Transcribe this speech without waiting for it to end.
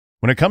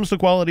When it comes to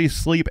quality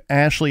sleep,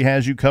 Ashley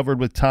has you covered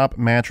with top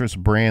mattress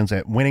brands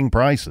at winning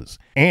prices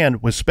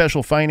and with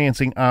special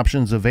financing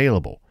options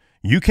available.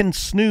 You can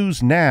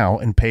snooze now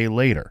and pay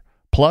later.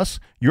 Plus,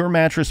 your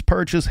mattress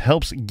purchase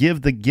helps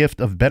give the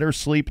gift of better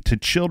sleep to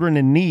children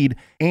in need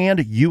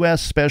and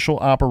U.S. Special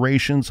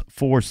Operations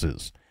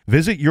Forces.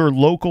 Visit your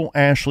local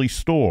Ashley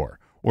store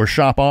or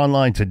shop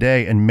online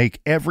today and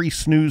make every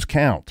snooze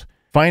count.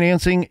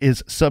 Financing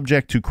is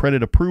subject to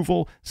credit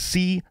approval.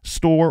 See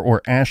store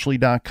or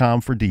ashley.com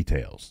for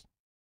details.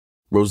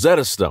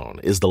 Rosetta Stone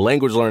is the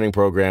language learning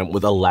program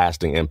with a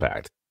lasting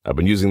impact. I've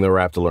been using their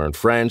app to learn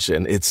French,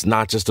 and it's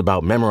not just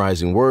about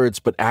memorizing words,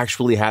 but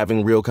actually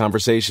having real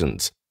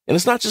conversations. And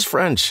it's not just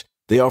French.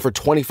 They offer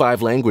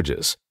 25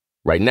 languages.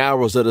 Right now,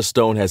 Rosetta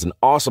Stone has an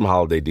awesome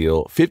holiday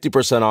deal,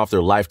 50% off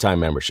their lifetime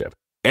membership.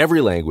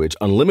 Every language,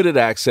 unlimited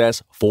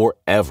access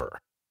forever.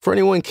 For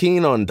anyone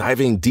keen on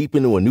diving deep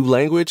into a new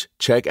language,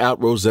 check out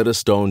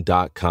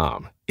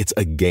rosettastone.com. It's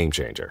a game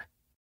changer.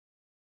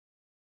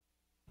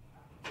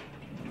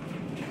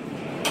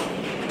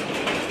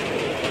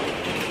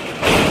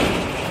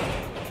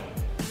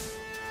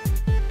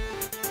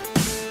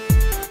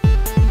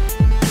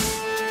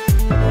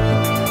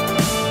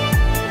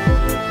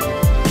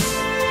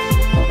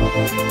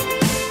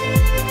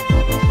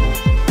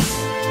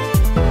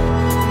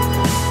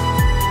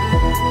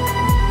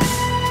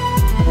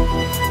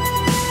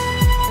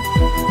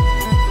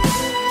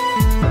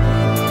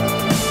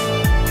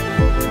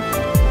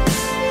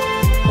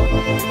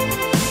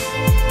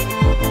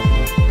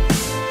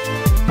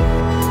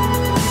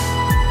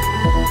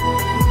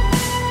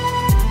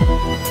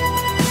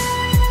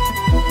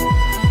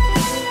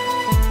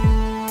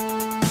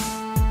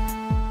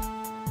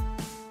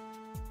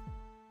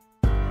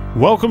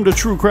 Welcome to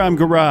True Crime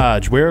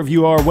Garage. Wherever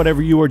you are,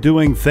 whatever you are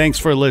doing, thanks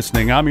for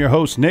listening. I'm your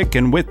host, Nick,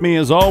 and with me,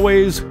 as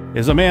always,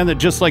 is a man that,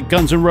 just like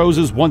Guns N'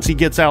 Roses, once he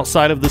gets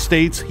outside of the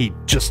States, he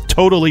just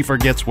totally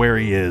forgets where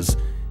he is.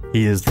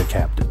 He is the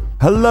captain.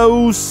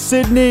 Hello,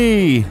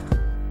 Sydney!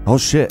 Oh,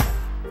 shit.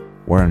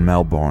 We're in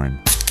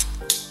Melbourne.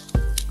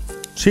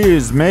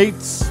 Cheers,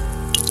 mates.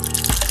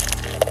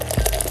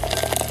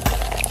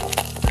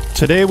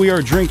 Today we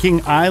are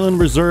drinking Island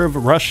Reserve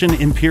Russian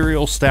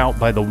Imperial Stout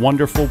by the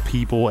wonderful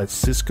people at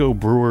Cisco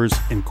Brewers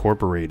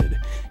Incorporated.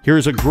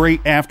 Here's a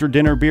great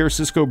after-dinner beer.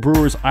 Cisco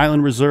Brewers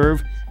Island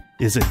Reserve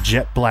is a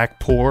jet black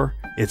pour.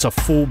 It's a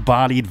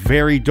full-bodied,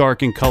 very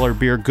dark in color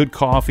beer, good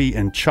coffee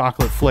and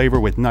chocolate flavor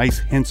with nice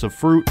hints of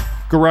fruit.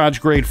 Garage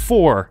grade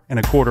 4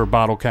 1/4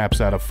 bottle caps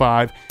out of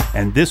 5.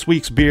 And this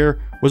week's beer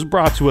was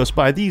brought to us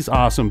by these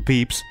awesome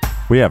peeps.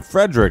 We have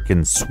Frederick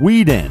in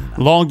Sweden.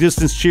 Long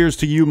distance cheers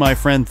to you, my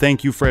friend.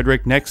 Thank you,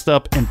 Frederick. Next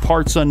up, in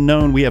parts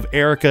unknown, we have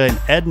Erica and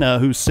Edna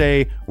who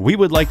say, we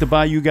would like to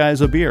buy you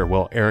guys a beer.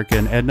 Well, Erica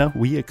and Edna,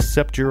 we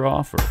accept your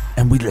offer.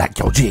 And we like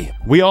your jam.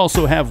 We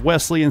also have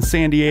Wesley in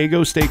San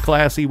Diego. Stay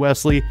classy,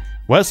 Wesley.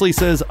 Wesley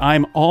says,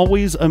 I'm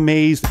always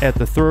amazed at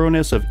the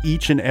thoroughness of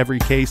each and every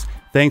case.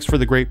 Thanks for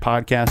the great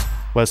podcast.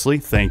 Wesley,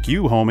 thank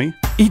you, homie.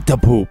 Eat the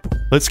poop.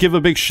 Let's give a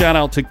big shout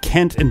out to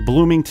Kent in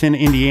Bloomington,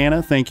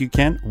 Indiana. Thank you,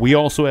 Kent. We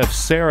also have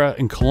Sarah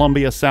in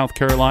Columbia, South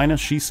Carolina.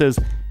 She says,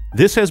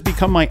 this has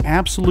become my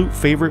absolute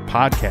favorite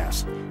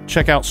podcast.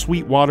 Check out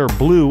Sweetwater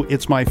Blue.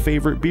 It's my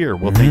favorite beer.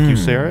 Well, thank you,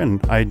 Sarah.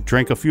 And I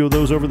drank a few of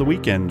those over the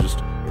weekend, just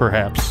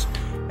perhaps.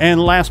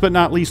 And last but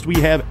not least, we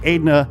have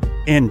Edna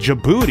in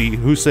Djibouti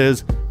who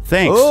says,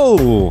 thanks.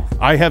 Oh.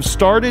 I have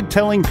started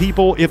telling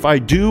people if I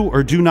do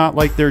or do not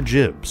like their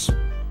jibs.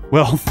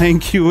 Well,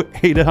 thank you,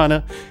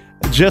 Adana.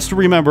 Just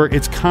remember,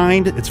 it's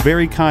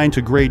very kind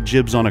to grade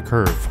jibs on a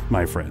curve,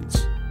 my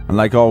friends. And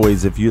like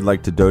always, if you'd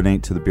like to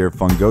donate to the beer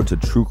fund, go to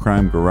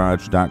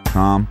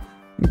truecrimegarage.com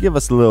and give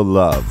us a little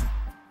love.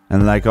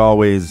 And like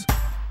always,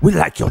 we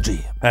like your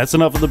jib. That's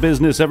enough of the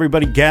business.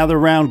 Everybody gather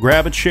around,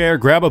 grab a chair,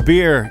 grab a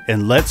beer,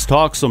 and let's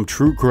talk some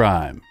true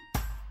crime.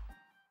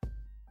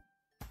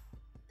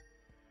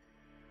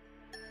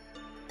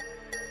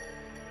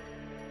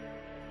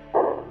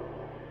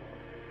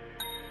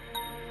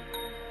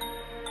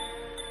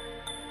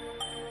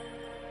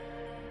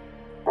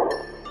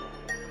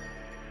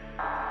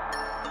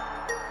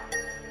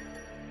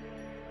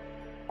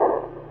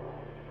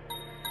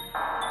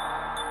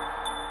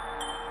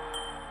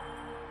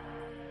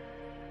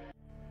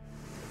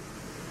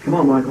 Come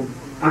on, Michael.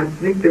 I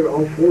think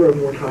all 4 of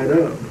them were tied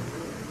up.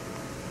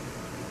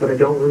 But I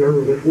don't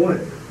remember with what.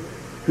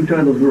 Who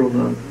tied those girls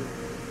up?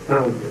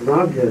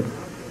 Rob did.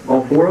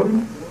 All 4 of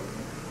them?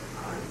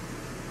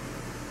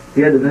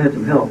 He had to have had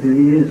some help. He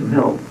needed some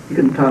help. He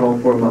couldn't tie all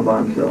 4 of them up by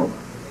himself.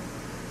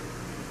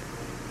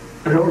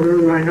 I don't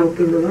remember if I helped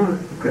him or not.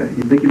 Okay.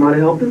 You think you might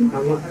have helped him?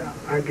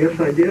 I guess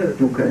I did.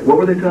 Okay. What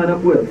were they tied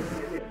up with?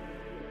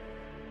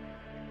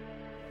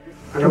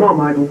 Come on,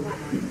 Michael.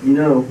 You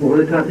know, what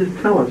were they tied? Just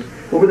tell us.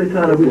 What were they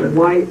tied up with? It was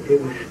white.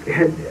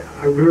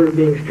 I remember it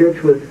being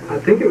stripped with, I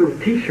think it was a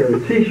t-shirt. A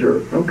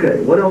t-shirt.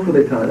 Okay. What else were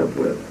they tied up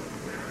with?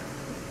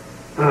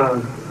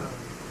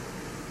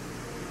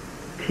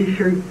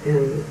 T-shirt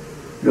and...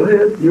 Go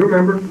ahead. You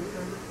remember.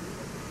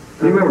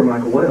 You remember,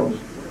 Michael. What else?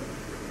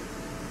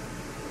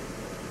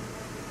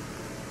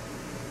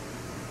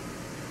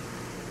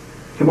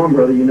 Come on,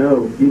 brother, you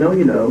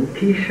know.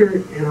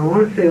 T-shirt, and I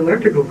want to say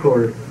electrical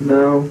cord.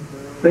 No.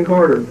 Think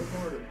harder.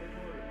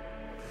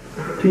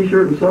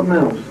 T-shirt and something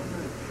else.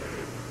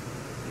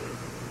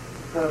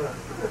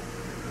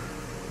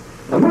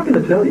 I'm not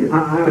going to tell you.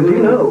 But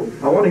you know.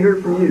 I want to hear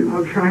it from you.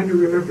 I'm trying to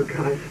remember,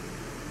 guys.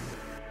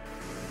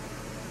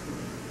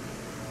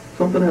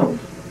 Something else.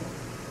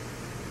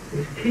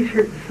 This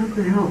T-shirt and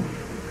something else.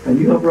 And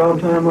you helped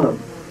Rob tie him up.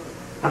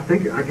 I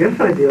guess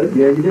I did.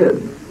 Yeah, you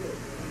did.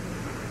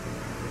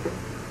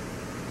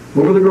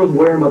 What were the girls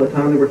wearing by the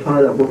time they were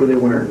tied up? What were they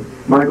wearing?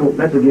 Michael,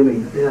 that's a gimme.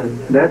 Yeah.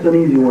 That's an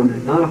easy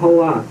one. Not a whole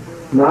lot.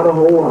 Not a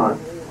whole lot.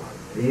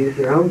 They used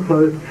their own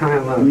clothes to tie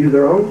them up. Use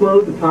their own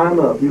clothes to tie them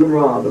up. You and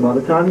Rob. And by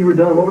the time you were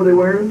done, what were they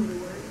wearing?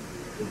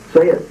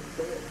 Say it.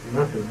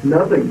 Nothing.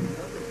 Nothing.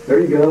 There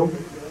you go.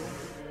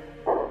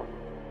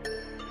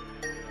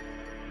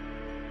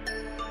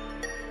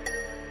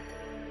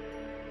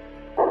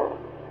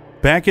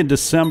 Back in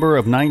December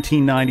of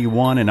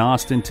 1991 in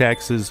Austin,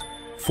 Texas,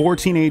 4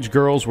 teenage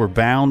girls were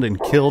bound and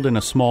killed in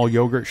a small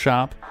yogurt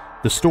shop.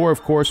 The store,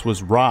 of course,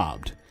 was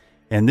robbed.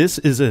 And this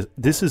is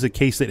a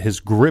case that has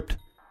gripped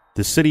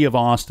the city of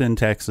Austin,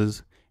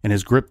 Texas, and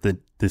has gripped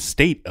the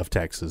state of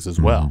Texas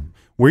as well. Mm-hmm.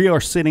 We are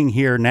sitting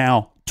here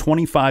now,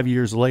 25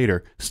 years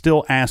later,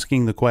 still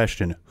asking the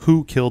question,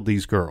 who killed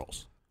these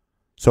girls?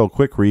 So a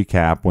quick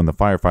recap, when the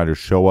firefighters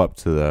show up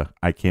to the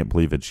I Can't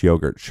Believe It's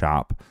Yogurt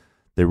shop,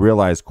 they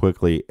realize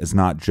quickly it's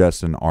not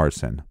just an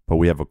arson, but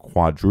we have a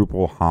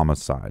quadruple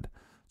homicide.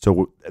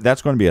 So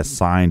that's going to be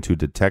assigned to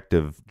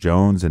Detective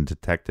Jones and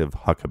Detective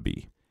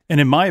Huckabee.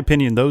 And in my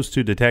opinion, those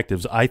two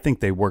detectives, I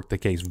think they worked the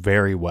case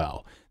very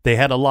well. They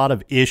had a lot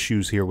of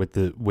issues here with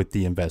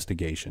the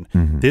investigation.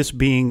 Mm-hmm. This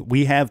being,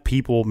 we have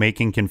people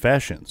making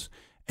confessions.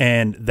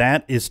 And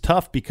that is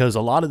tough because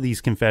a lot of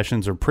these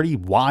confessions are pretty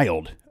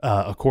wild,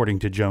 according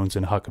to Jones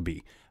and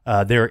Huckabee.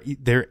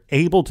 They're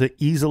able to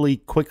easily,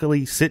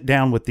 quickly sit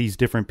down with these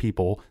different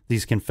people,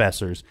 these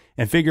confessors,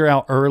 and figure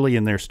out early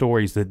in their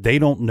stories that they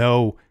don't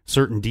know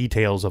certain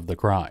details of the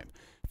crime.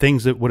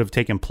 Things that would have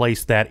taken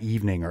place that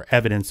evening or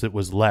evidence that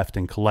was left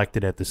and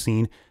collected at the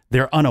scene,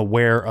 they're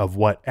unaware of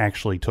what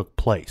actually took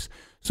place.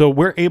 So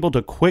we're able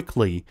to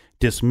quickly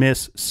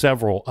dismiss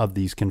several of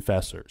these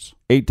confessors.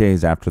 8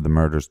 days after the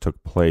murders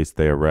took place,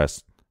 they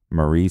arrest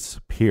Maurice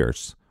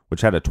Pierce,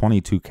 which had a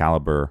 .22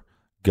 caliber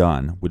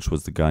gun, which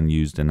was the gun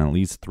used in at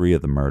least 3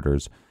 of the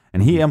murders,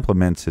 and he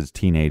implements his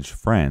teenage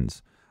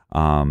friends.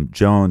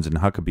 Jones and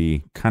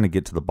Huckabee kind of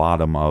get to the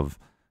bottom of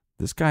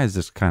this guy is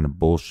just kind of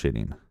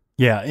bullshitting.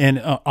 Yeah, and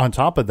on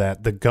top of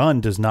that, the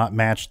gun does not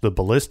match the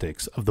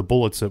ballistics of the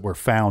bullets that were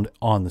found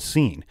on the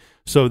scene.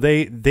 So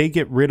they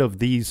get rid of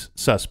these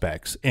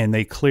suspects and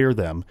they clear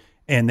them,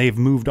 and they've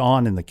moved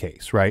on in the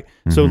case, right?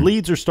 Mm-hmm. So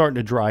leads are starting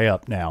to dry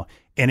up now.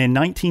 And in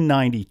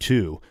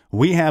 1992,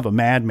 we have a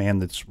madman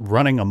that's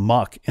running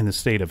amok in the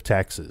state of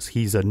Texas.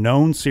 He's a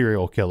known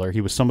serial killer. He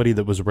was somebody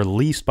that was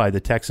released by the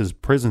Texas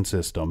prison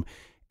system,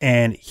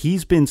 and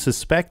he's been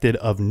suspected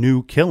of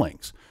new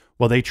killings.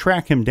 Well, they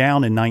track him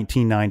down in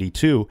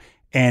 1992,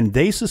 and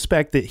they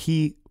suspect that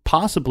he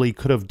possibly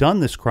could have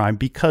done this crime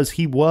because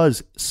he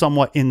was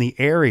somewhat in the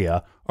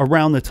area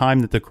around the time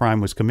that the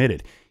crime was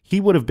committed. He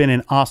would have been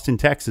in Austin,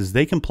 Texas.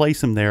 They can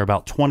place him there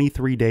about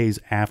 23 days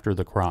after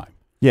the crime.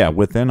 Yeah,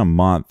 within a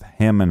month,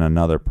 him and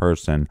another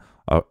person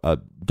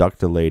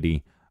abduct a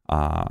lady,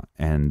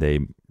 and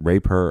they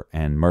rape her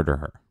and murder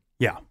her.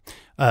 Yeah.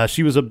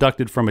 She was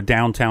abducted from a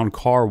downtown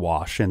car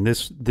wash, and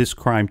this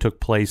crime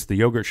took place, the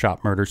yogurt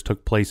shop murders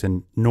took place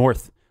in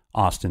North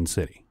Austin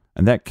City.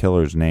 And that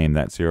killer's name,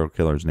 that serial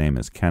killer's name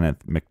is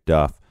Kenneth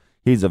McDuff.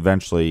 He's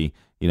eventually,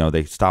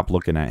 they stop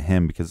looking at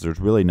him because there's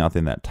really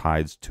nothing that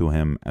ties to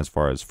him as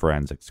far as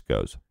forensics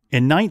goes.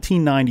 In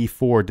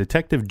 1994,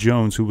 Detective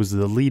Jones, who was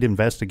the lead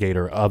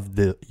investigator of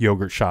the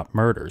yogurt shop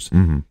murders,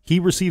 he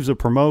receives a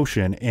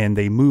promotion and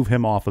they move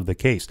him off of the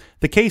case.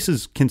 The case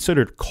is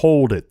considered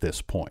cold at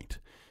this point.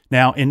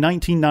 Now, in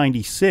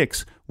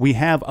 1996, we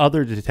have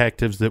other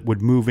detectives that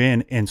would move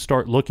in and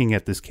start looking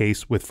at this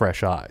case with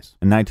fresh eyes.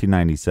 In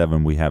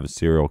 1997, we have a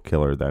serial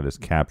killer that is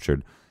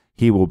captured.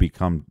 He will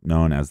become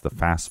known as the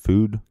fast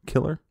food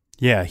killer.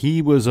 Yeah,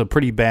 he was a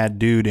pretty bad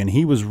dude, and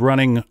he was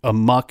running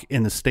amok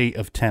in the state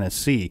of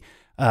Tennessee.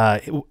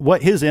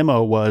 What his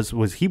MO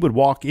was he would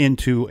walk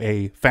into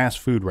a fast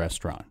food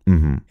restaurant,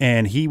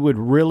 and he would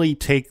really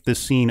take the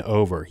scene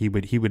over. He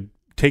would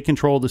take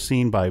control of the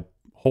scene by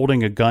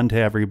holding a gun to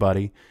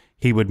everybody.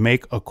 He would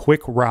make a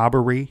quick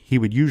robbery. He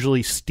would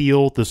usually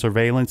steal the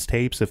surveillance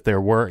tapes if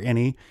there were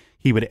any.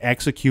 He would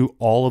execute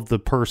all of the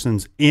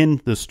persons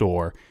in the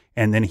store,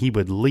 and then he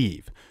would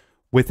leave.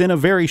 Within a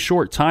very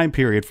short time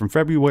period, from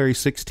February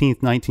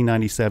 16th,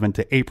 1997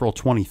 to April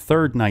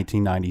 23rd,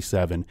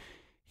 1997,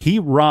 he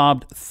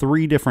robbed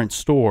 3 different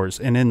stores,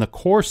 and in the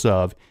course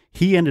of,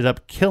 he ended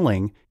up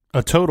killing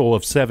a total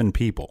of 7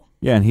 people.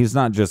 Yeah, and he's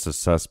not just a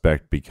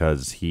suspect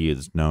because he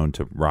is known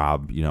to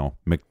rob,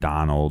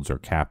 McDonald's or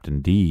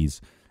Captain D's,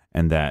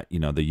 and that,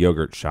 the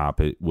yogurt shop,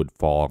 it would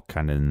fall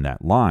kind of in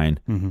that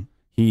line.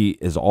 he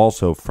is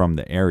also from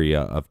the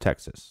area of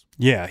Texas.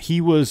 Yeah, he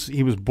was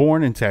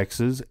born in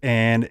Texas,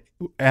 and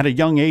at a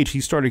young age,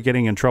 he started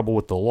getting in trouble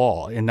with the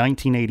law. In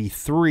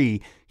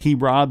 1983, he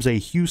robs a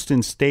Houston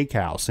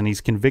steakhouse, and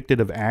he's convicted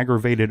of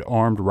aggravated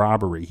armed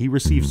robbery. He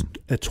receives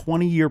a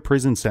 20-year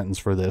prison sentence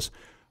for this,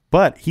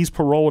 but he's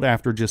paroled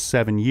after just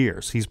 7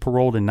 years. He's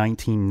paroled in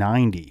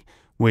 1990,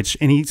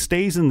 and he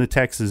stays in the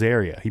Texas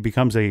area. He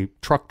becomes a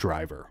truck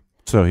driver.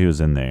 So he was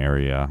in the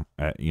area,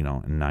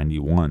 in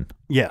 91.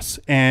 Yes,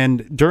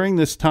 and during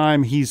this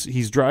time,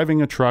 he's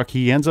driving a truck.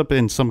 He ends up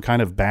in some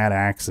kind of bad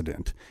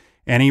accident,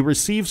 and he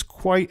receives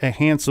quite a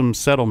handsome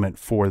settlement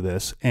for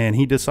this, and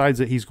he decides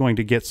that he's going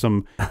to get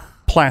some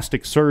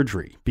plastic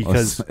surgery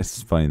because... Well,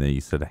 it's funny that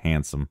you said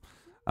handsome,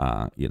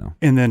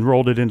 And then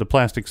rolled it into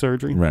plastic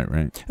surgery.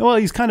 Right. Well,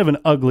 he's kind of an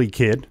ugly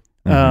kid.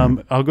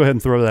 I'll go ahead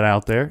and throw that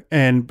out there.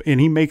 And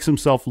he makes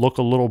himself look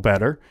a little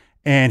better.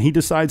 And he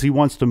decides he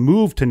wants to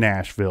move to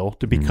Nashville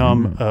to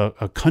become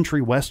a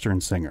country western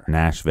singer.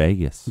 Nash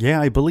Vegas.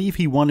 Yeah, I believe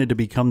he wanted to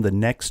become the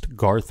next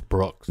Garth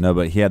Brooks. No,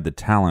 but he had the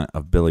talent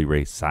of Billy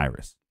Ray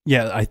Cyrus.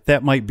 Yeah,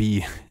 that might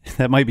be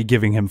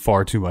giving him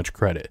far too much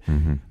credit.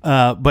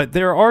 But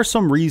there are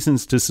some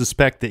reasons to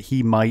suspect that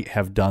he might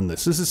have done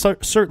this. This is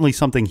certainly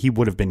something he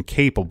would have been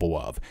capable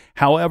of.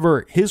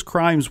 However, his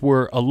crimes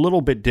were a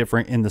little bit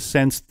different in the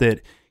sense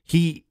that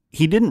he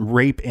didn't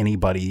rape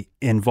anybody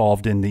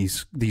involved in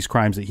these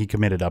crimes that he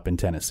committed up in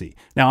Tennessee.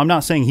 Now, I'm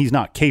not saying he's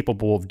not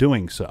capable of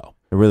doing so.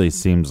 It really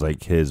seems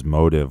like his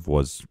motive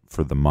was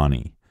for the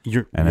money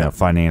a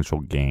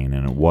financial gain,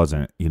 and it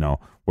wasn't,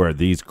 where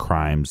these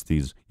crimes,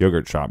 these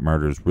yogurt shop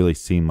murders really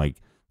seem like,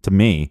 to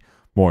me,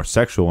 more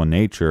sexual in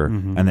nature,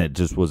 and it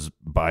just was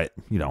by,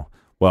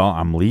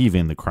 I'm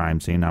leaving the crime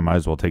scene, I might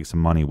as well take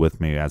some money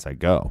with me as I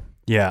go.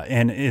 Yeah,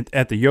 and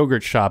at the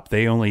yogurt shop,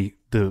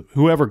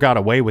 whoever got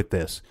away with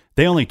this,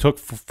 they only took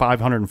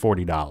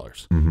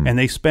 $540, and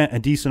they spent a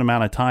decent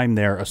amount of time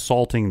there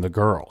assaulting the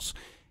girls.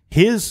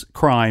 His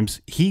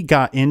crimes, he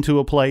got into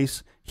a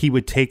place, he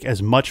would take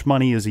as much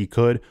money as he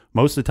could.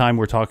 Most of the time,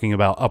 we're talking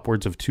about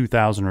upwards of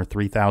 $2,000 or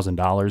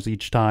 $3,000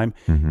 each time,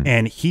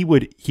 and he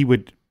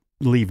would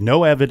leave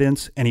no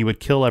evidence, and he would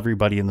kill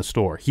everybody in the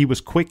store. He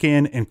was quick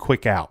in and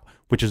quick out,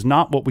 which is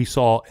not what we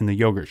saw in the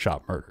yogurt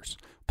shop murders.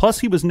 Plus,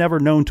 he was never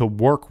known to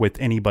work with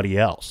anybody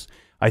else.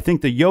 I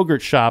think the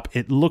yogurt shop,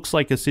 it looks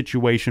like a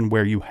situation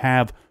where you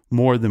have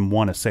more than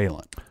one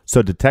assailant.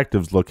 So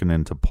detectives looking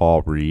into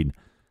Paul Reed,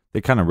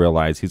 they kind of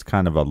realize he's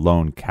kind of a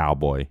lone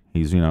cowboy.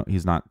 He's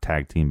not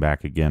tag team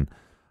back again.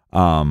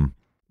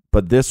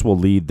 But this will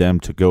lead them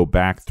to go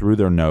back through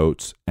their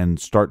notes and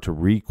start to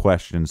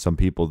re-question some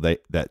people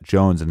that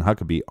Jones and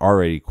Huckabee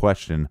already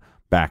questioned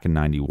back in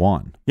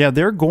 91. Yeah,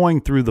 they're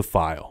going through the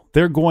file.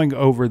 They're going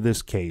over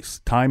this case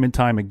time and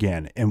time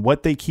again. And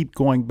what they keep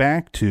going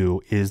back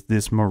to is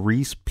this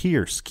Maurice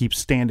Pierce keeps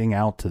standing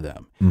out to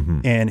them.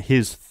 And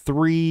his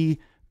three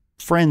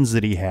friends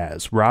that he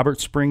has, Robert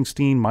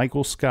Springsteen,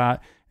 Michael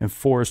Scott, and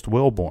Forrest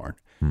Wilborn.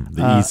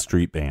 The East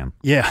Street Band.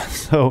 Yeah,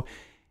 so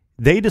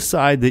they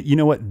decide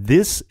that,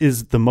 this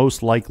is the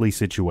most likely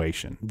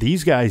situation.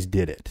 These guys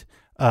did it.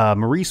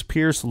 Maurice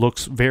Pierce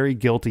looks very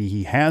guilty.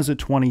 He has a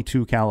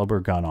 .22 caliber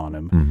gun on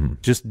him.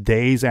 Just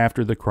days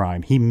after the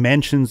crime, he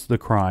mentions the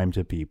crime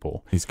to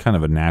people. He's kind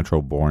of a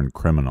natural-born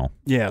criminal.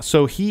 Yeah,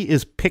 so he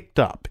is picked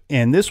up,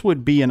 and this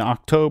would be in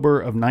October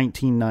of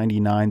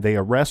 1999. They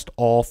arrest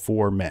all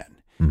four men,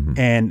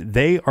 and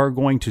they are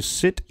going to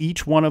sit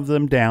each one of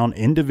them down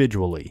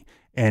individually.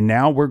 And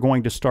now we're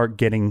going to start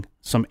getting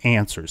some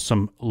answers,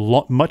 some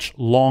much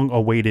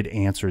long-awaited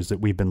answers that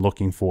we've been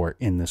looking for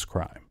in this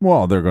crime.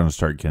 Well, they're going to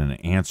start getting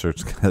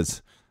answers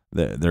because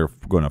they're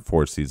going to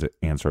force these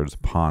answers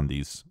upon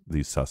these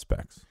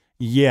suspects.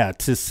 Yeah,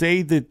 to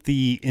say that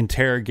the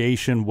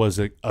interrogation was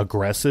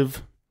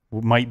aggressive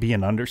might be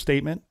an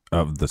understatement.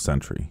 Of the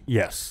century.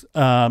 Yes.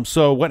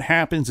 So what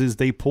happens is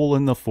they pull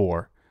in the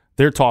four.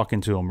 They're talking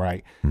to him,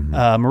 right?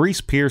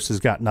 Maurice Pierce has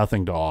got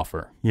nothing to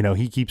offer.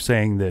 He keeps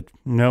saying that,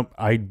 nope,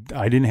 I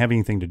didn't have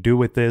anything to do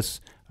with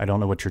this. I don't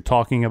know what you're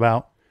talking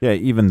about. Yeah,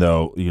 even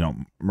though,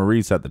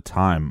 Maurice at the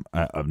time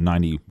of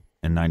 90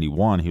 and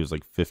 91, he was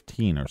like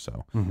 15 or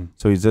so.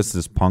 So he's just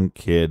this punk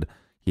kid.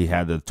 He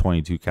had the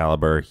 .22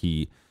 caliber.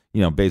 He,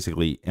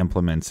 basically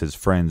implements his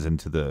friends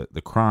into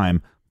the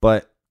crime.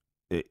 But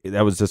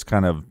that was just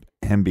kind of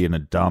him being a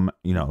dumbass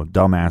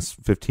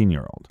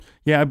 15-year-old.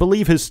 Yeah, I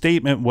believe his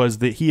statement was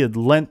that he had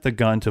lent the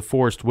gun to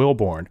Forrest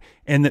Wilborn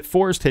and that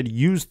Forrest had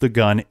used the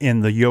gun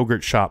in the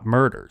yogurt shop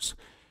murders.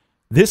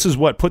 This is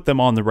what put them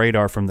on the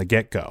radar from the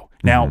get-go.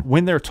 Now,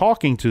 when they're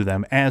talking to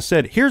them, as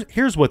said,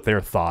 here's what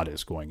their thought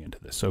is going into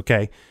this,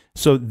 okay?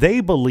 So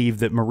they believe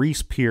that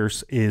Maurice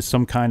Pierce is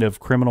some kind of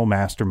criminal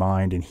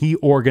mastermind and he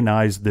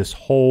organized this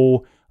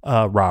whole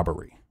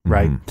robbery,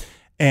 right?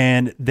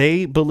 And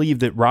they believe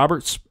that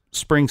Robert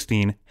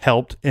Springsteen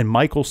helped and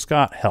Michael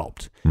Scott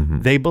helped.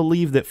 They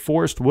believe that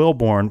Forrest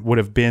Wilborn would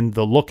have been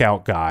the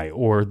lookout guy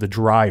or the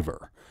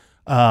driver.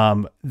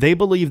 They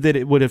believe that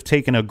it would have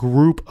taken a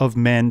group of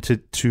men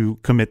to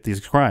commit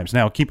these crimes.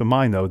 Now, keep in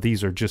mind, though,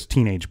 these are just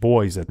teenage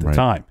boys at the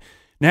time.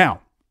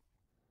 Now,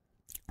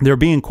 they're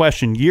being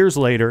questioned years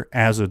later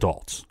as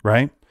adults,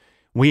 right?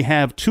 We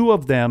have two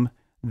of them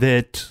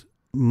that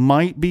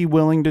might be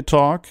willing to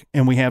talk,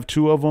 and we have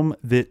two of them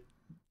that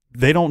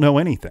they don't know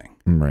anything.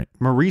 Right.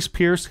 Maurice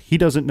Pierce, he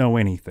doesn't know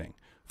anything.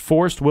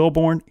 Forrest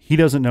Wilborn, he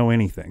doesn't know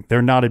anything.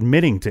 They're not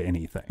admitting to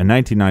anything. In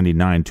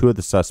 1999, two of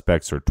the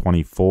suspects are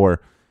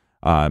 24.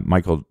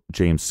 Michael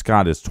James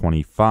Scott is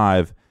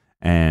 25,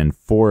 and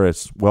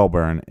Forrest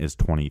Wilborn is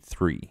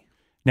 23.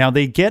 Now,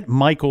 they get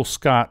Michael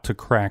Scott to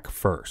crack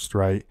first,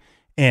 right?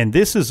 And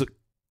this is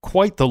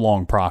quite the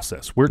long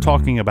process. We're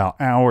talking about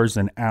hours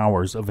and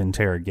hours of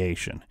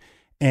interrogation.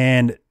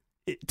 And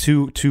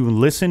to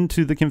listen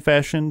to the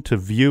confession, to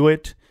view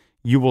it,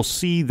 you will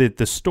see that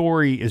the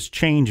story is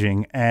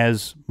changing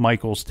as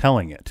Michael's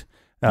telling it.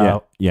 Yeah,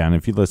 and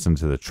if you listen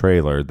to the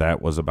trailer,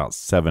 that was about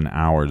 7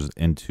 hours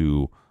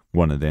into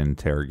one of the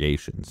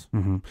interrogations.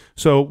 Mm-hmm.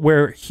 So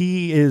where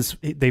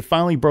they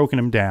finally broken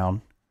him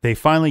down. They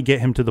finally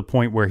get him to the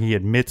point where he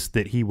admits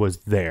that he was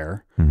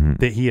there,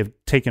 that he had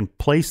taken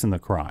place in the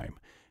crime.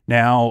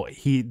 Now,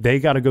 they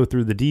got to go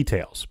through the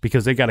details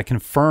because they got to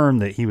confirm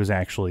that he was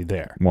actually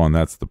there. Well, and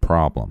that's the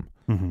problem.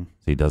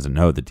 He doesn't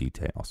know the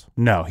details.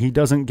 No, he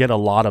doesn't get a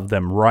lot of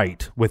them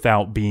right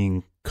without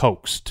being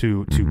coaxed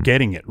to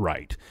getting it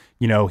right.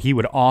 You know, he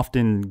would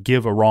often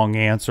give a wrong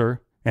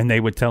answer, and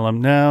they would tell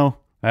him, no,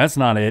 that's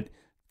not it.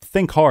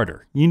 Think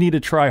harder. You need to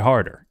try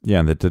harder. Yeah,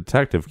 and the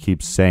detective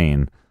keeps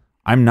saying,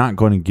 I'm not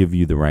going to give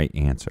you the right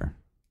answer,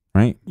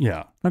 right?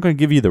 Yeah. I'm not going to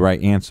give you the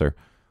right answer.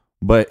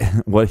 But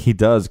what he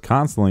does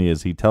constantly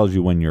is he tells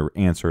you when your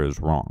answer is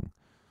wrong.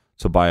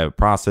 So by a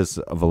process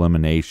of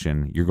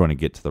elimination, you're going to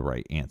get to the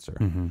right answer.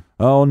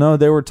 Oh, no,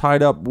 they were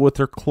tied up with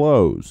their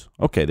clothes.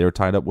 Okay, they were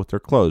tied up with their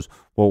clothes.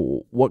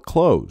 Well, what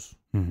clothes?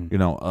 You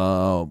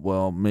know,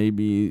 well,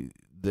 maybe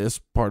this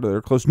part of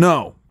their clothes.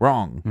 No,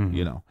 wrong,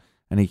 you know.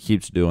 And he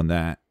keeps doing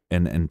that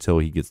until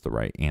he gets the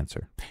right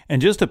answer.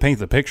 And just to paint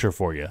the picture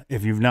for you,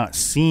 if you've not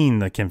seen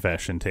the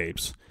confession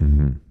tapes,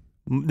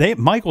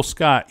 Michael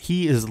Scott,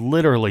 he is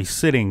literally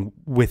sitting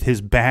with his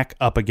back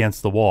up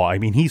against the wall. I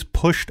mean, he's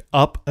pushed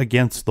up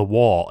against the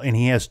wall, and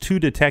he has two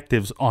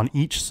detectives on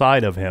each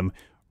side of him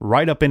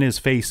right up in his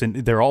face, and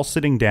they're all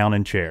sitting down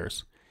in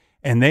chairs.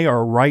 And they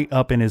are right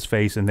up in his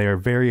face, and they are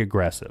very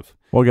aggressive.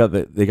 Well,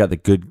 they got the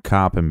good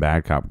cop and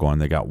bad cop going.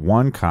 They got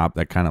one cop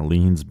that kind of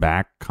leans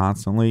back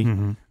constantly,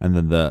 and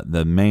then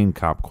the main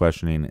cop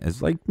questioning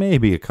is like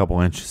maybe a couple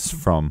inches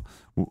from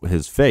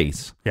his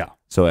face. Yeah.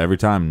 So every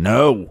time,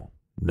 no.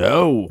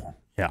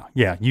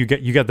 Yeah. You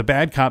got the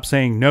bad cop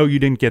saying, no, you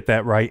didn't get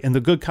that right. And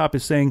the good cop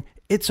is saying,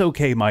 it's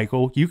okay,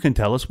 Michael. You can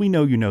tell us. We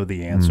know you know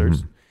the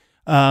answers.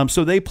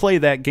 So they play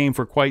that game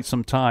for quite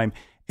some time.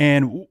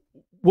 And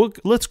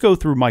let's go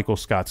through Michael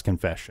Scott's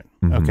confession.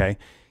 Okay.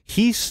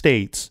 He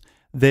states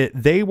that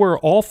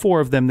all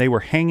four of them, they were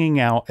hanging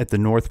out at the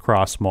North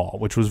Cross Mall,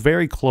 which was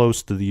very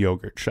close to the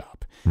yogurt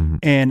shop.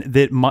 And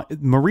that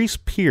Maurice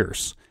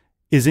Pierce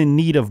is in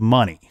need of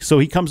money. So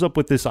he comes up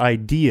with this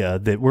idea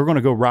that we're going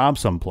to go rob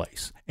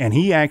someplace. And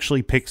he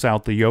actually picks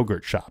out the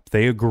yogurt shop.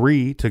 They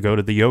agree to go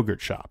to the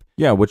yogurt shop.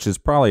 Yeah, which is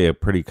probably a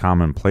pretty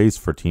common place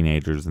for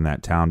teenagers in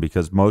that town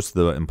because most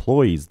of the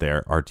employees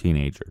there are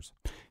teenagers.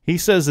 He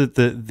says that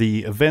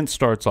the event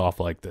starts off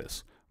like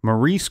this.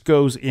 Maurice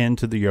goes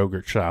into the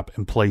yogurt shop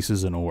and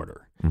places an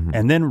order.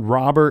 And then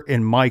Robert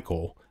and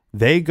Michael,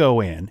 they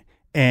go in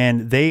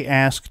and they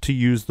ask to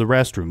use the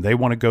restroom. They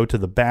want to go to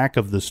the back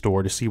of the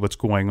store to see what's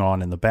going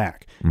on in the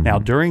back. Now,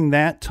 during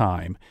that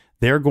time,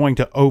 they're going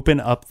to open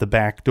up the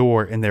back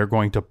door and they're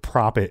going to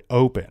prop it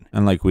open.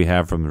 And like we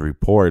have from the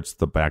reports,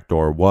 the back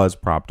door was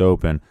propped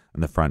open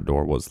and the front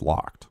door was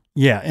locked.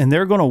 Yeah, and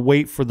they're going to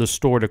wait for the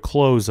store to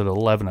close at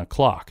 11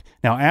 o'clock.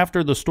 Now,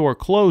 after the store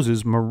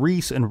closes,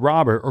 Maurice and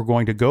Robert are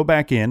going to go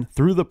back in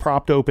through the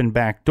propped open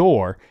back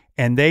door,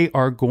 and they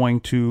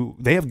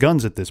have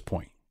guns at this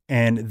point,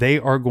 and they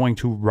are going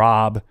to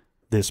rob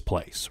this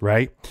place,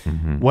 right?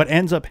 What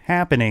ends up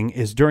happening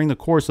is during the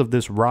course of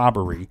this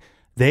robbery,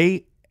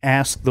 they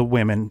ask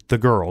the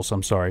girls,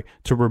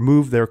 to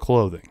remove their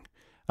clothing,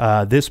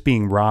 this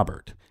being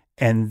Robert.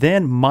 And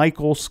then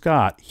Michael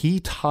Scott, he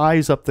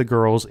ties up the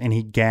girls and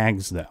he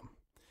gags them.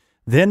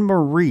 Then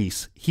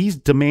Maurice, he's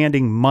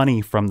demanding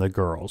money from the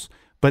girls,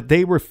 but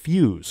they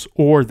refuse,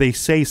 or they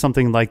say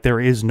something like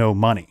there is no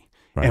money.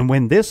 Right. And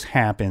when this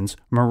happens,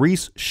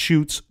 Maurice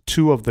shoots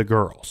two of the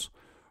girls.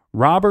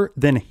 Robert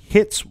then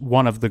hits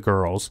one of the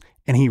girls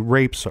and he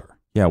rapes her.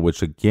 Yeah,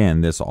 which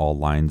again, this all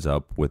lines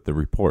up with the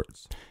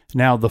reports.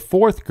 Now, the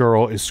fourth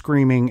girl is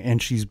screaming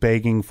and she's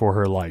begging for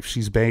her life.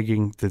 She's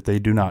begging that they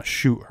do not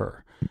shoot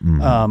her.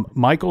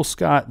 Michael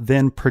Scott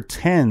then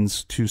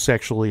pretends to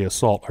sexually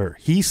assault her.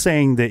 He's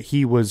saying that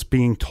he was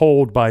being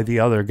told by the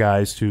other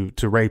guys to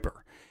rape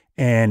her,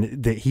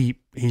 and that he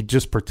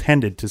just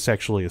pretended to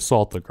sexually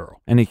assault the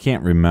girl. And he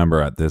can't remember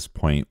at this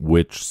point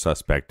which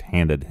suspect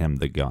handed him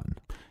the gun.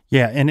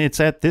 Yeah, and it's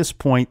at this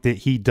point that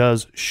he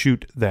does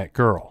shoot that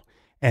girl.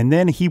 And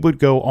then he would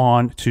go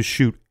on to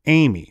shoot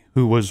Amy,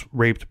 who was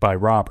raped by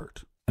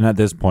Robert. And at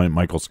this point,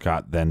 Michael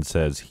Scott then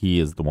says he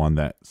is the one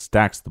that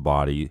stacks the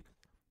body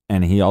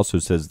And he also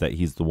says that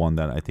he's the one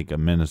that I think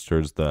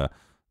administers the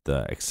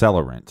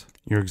accelerant.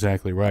 You're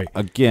exactly right.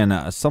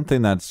 Again,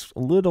 something that's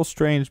a little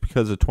strange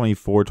because a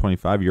 24,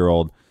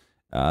 25-year-old,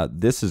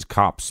 this is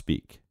cop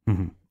speak.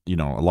 Mm-hmm. You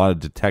know, a lot of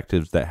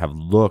detectives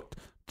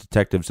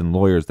and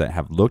lawyers that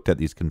have looked at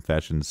these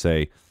confessions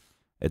say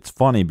it's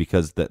funny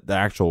because the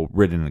actual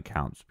written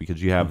accounts,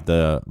 because you have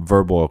the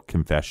verbal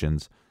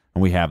confessions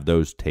and we have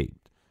those taped.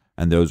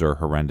 And those are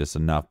horrendous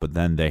enough, but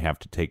then they have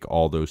to take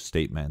all those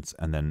statements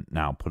and then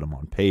now put them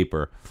on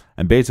paper.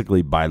 And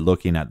basically, by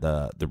looking at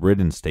the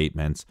written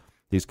statements,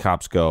 these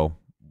cops go,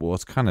 well,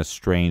 it's kind of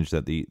strange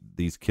that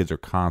these kids are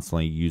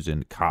constantly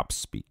using cop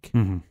speak.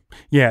 Mm-hmm.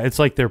 Yeah, it's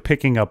like they're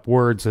picking up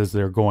words as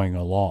they're going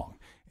along.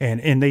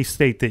 And they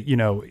state that, you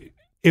know,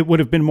 it would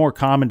have been more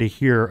common to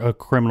hear a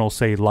criminal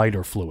say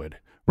lighter fluid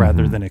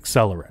rather than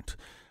accelerant.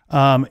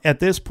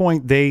 At this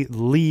point, they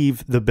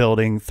leave the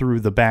building through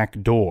the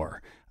back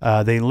door.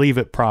 They leave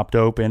it propped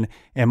open,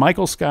 and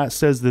Michael Scott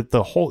says that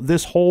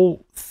this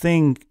whole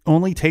thing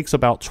only takes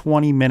about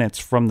 20 minutes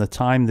from the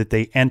time that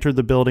they enter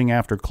the building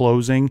after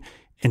closing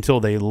until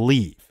they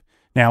leave.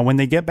 Now, when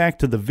they get back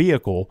to the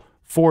vehicle,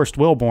 Forrest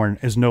Wilborn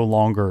is no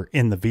longer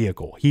in the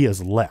vehicle. He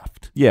has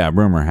left. Yeah,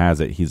 rumor has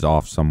it he's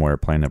off somewhere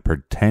playing a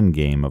pretend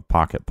game of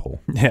pocket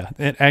pool. Yeah,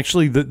 and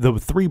actually the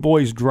three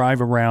boys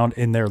drive around,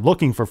 and they're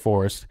looking for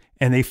Forrest,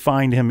 and they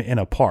find him in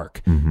a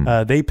park.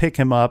 They pick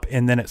him up,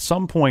 and then at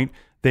some point,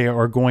 they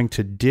are going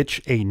to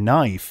ditch a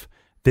knife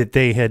that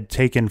they had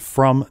taken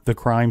from the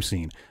crime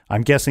scene.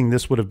 I'm guessing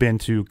this would have been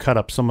to cut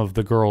up some of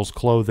the girls'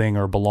 clothing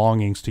or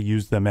belongings to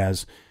use them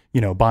as,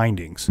 you know,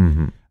 bindings.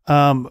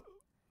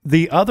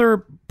 The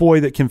other boy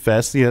that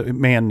confessed, the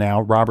man now,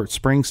 Robert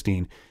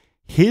Springsteen,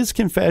 his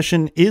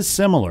confession is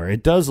similar.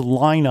 It does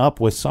line up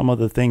with some of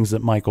the things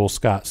that Michael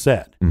Scott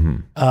said.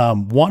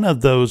 One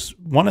of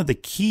the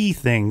key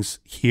things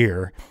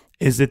here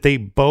is that they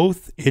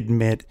both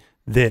admit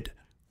that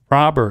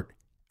Robert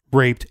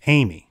raped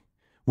Amy,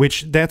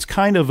 which that's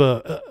kind of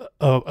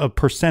a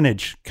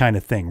percentage kind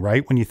of thing,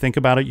 right? When you think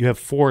about it, you have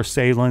 4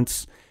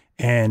 assailants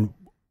and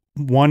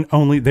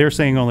they're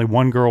saying only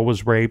one girl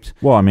was raped.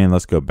 Well, I mean,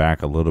 let's go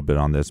back a little bit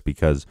on this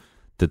because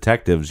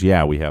detectives,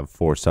 yeah, we have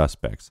 4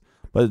 suspects,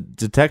 but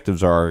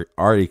detectives are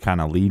already kind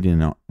of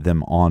leading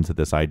them on to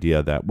this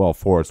idea that, well,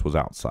 Forrest was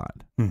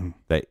outside.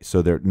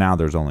 Now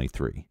there's only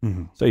 3.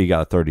 So you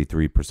got a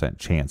 33%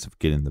 chance of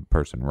getting the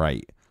person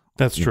right.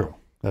 That's true.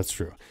 That's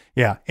true.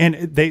 Yeah. And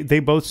they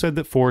both said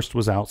that Forrest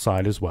was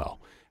outside as well.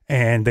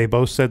 And they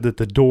both said that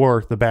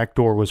the back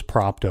door was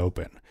propped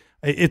open.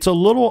 It's a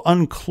little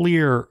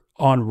unclear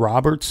on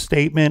Robert's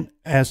statement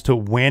as to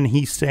when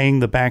he's saying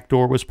the back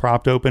door was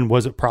propped open.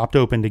 Was it propped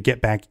open to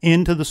get back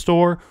into the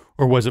store,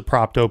 or was it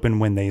propped open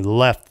when they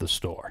left the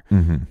store?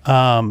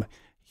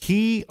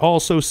 He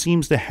also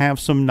seems to have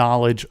some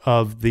knowledge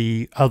of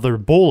the other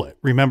bullet.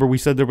 Remember, we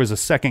said there was a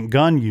second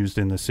gun used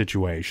in this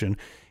situation.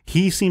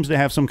 He seems to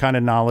have some kind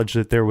of knowledge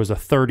that there was a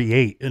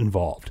 38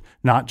 involved,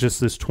 not just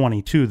this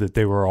 22 that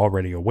they were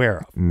already aware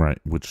of. Right,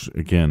 which,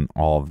 again,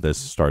 all of this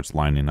starts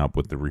lining up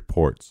with the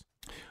reports.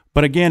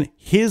 But again,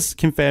 his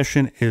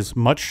confession is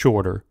much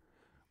shorter,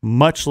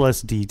 much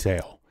less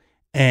detail,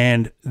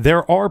 and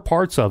there are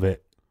parts of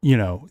it, you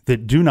know,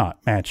 that do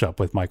not match up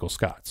with Michael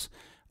Scott's.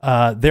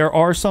 There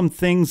are some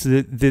things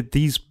that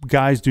these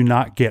guys do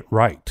not get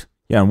right.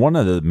 Yeah, and one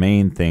of the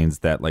main things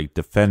that, like,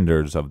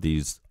 defenders of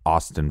these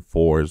Austin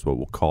 4s, what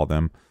we'll call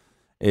them,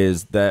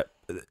 is that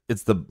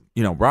it's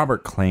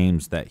Robert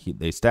claims that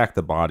they stacked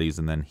the bodies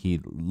and then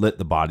he lit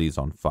the bodies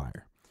on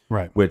fire.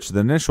 Right. Which the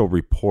initial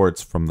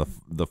reports from the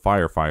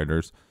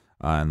firefighters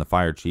and the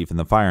fire chief and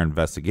the fire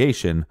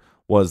investigation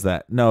was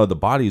that, no, the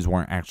bodies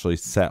weren't actually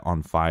set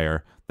on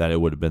fire, that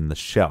it would have been the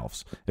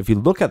shelves. If you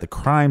look at the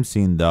crime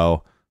scene,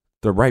 though,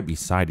 they're right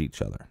beside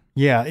each other.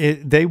 Yeah,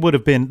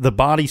 the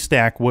body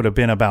stack would have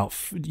been about,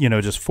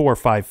 just 4 or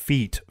 5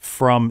 feet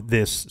from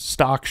this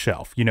stock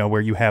shelf,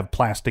 where you have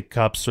plastic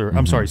cups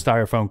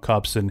styrofoam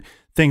cups and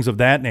things of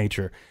that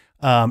nature.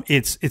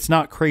 It's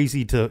not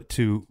crazy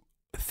to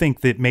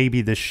think that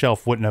maybe this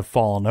shelf wouldn't have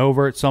fallen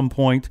over at some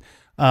point.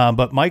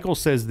 But Michael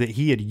says that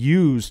he had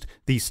used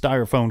these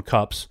styrofoam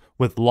cups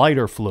with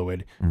lighter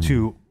fluid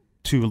to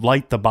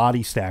light the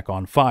body stack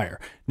on fire.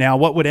 Now,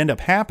 what would end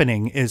up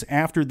happening is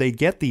after they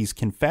get these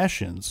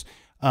confessions,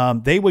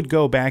 they would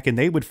go back and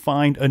they would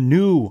find a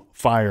new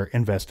fire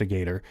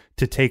investigator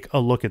to take a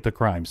look at the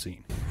crime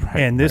scene.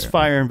 And this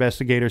fire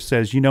investigator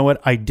says, you know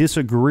what, I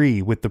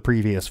disagree with the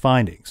previous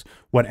findings.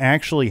 What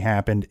actually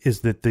happened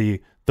is that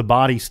the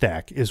body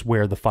stack is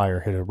where the fire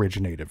had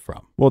originated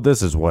from. Well,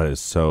 this is what is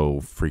so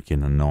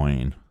freaking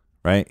annoying,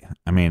 right?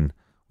 I mean,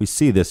 we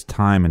see this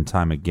time and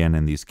time again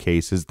in these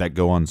cases that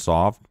go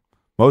unsolved.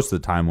 Most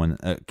of the time when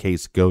a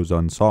case goes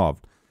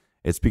unsolved,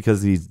 it's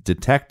because these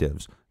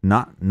detectives,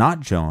 not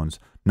Jones,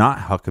 not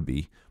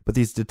Huckabee, but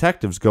these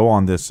detectives go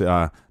on this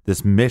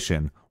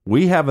mission.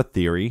 We have a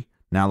theory.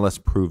 Now let's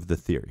prove the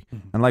theory.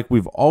 And like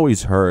we've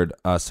always heard,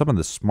 some of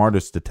the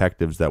smartest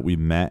detectives that we've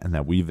met and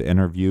that we've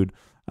interviewed,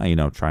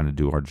 trying to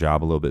do our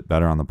job a little bit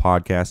better on the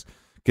podcast,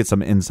 get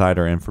some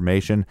insider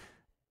information.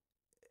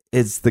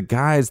 it's the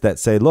guys that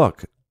say,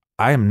 look,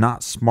 I am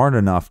not smart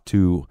enough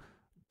to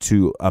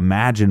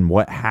imagine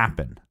what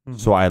happened. Mm-hmm.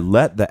 So I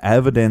let the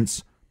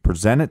evidence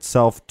present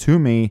itself to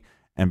me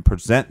and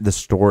present the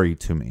story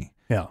to me.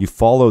 Yeah. You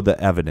follow the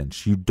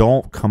evidence. You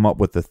don't come up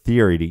with a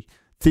theory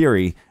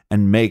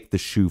and make the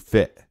shoe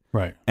fit.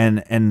 Right.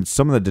 And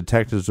some of the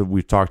detectives that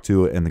we've talked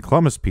to in the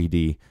Columbus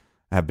PD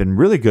have been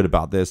really good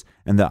about this,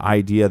 and the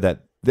idea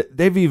that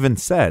they've even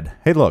said,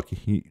 hey, look,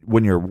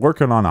 when you're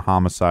working on a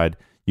homicide,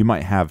 you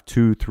might have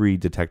 2-3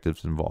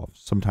 detectives involved,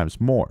 sometimes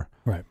more.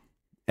 Right.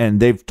 And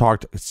they've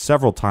talked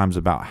several times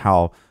about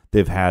how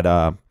they've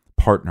had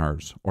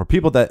partners or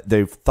people that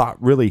they've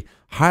thought really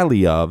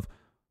highly of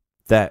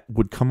that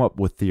would come up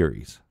with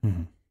theories.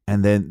 Mm-hmm.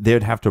 And then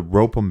they'd have to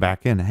rope them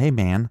back in. Hey,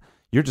 man,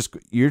 you're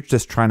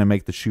just trying to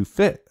make the shoe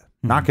fit.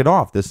 Mm-hmm. Knock it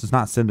off. This is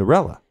not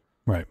Cinderella.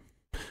 Right.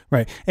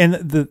 Right. And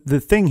the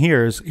thing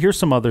here is, here's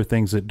some other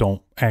things that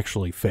don't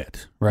actually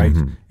fit, right?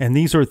 Mm-hmm. And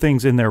these are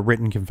things in their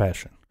written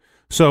confession.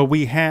 So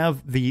we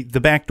have the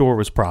back door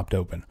was propped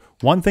open.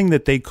 One thing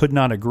that they could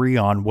not agree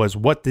on was,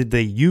 what did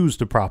they use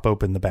to prop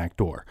open the back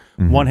door?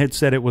 Mm-hmm. One had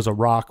said it was a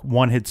rock.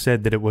 One had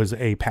said that it was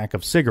a pack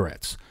of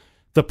cigarettes.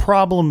 The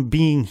problem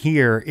being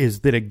here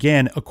is that,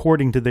 again,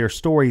 according to their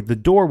story, the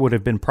door would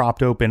have been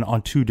propped open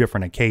on 2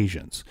 different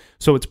occasions.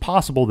 So it's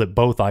possible that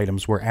both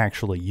items were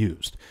actually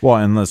used. Well,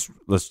 and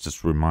let's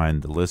just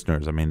remind the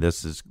listeners, I mean,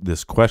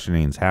 this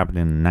questioning is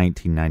happening in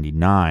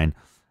 1999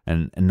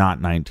 and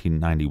not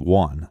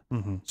 1991.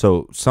 Mm-hmm.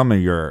 So some of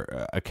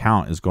your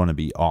account is going to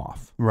be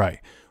off.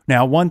 Right.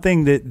 Now, one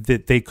thing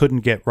that they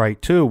couldn't get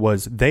right, too,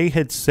 was they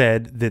had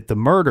said that the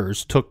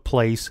murders took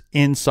place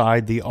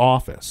inside the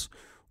office.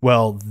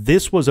 Well,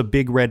 this was a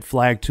big red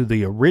flag to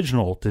the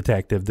original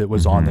detective that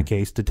was on the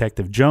case,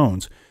 Detective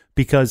Jones,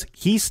 because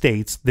he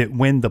states that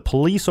when the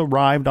police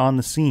arrived on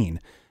the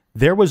scene,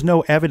 there was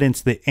no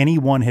evidence that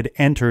anyone had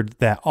entered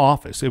that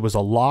office. It was a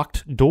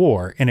locked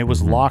door, and it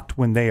was locked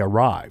when they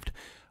arrived.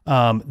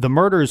 The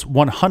murders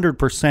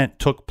 100%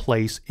 took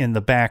place in the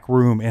back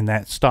room, in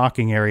that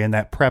stocking area, in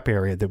that prep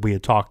area that we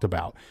had talked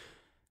about.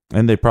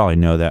 And they probably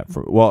know that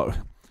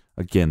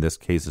again, this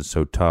case is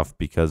so tough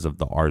because of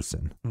the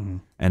arson,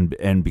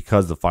 and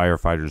because the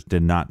firefighters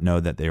did not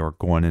know that they were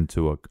going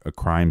into a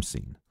crime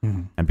scene,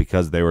 and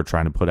because they were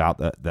trying to put out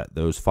that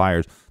those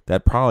fires,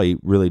 that probably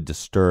really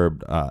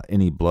disturbed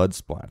any blood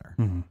splatter.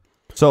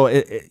 So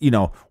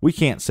we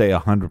can't say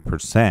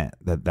 100%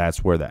 that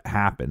that's where that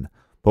happened,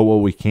 but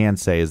what we can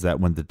say is that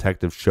when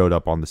detectives showed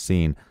up on the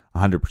scene,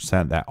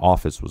 100% that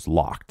office was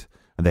locked,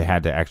 and they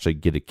had to actually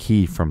get a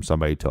key from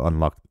somebody to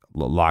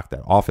lock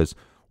that office.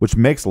 Which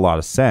makes a lot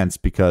of sense,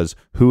 because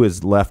who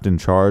is left in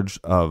charge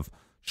of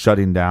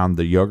shutting down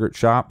the yogurt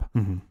shop?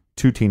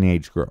 2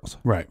 teenage girls.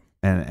 Right.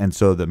 And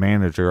so the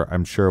manager,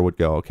 I'm sure, would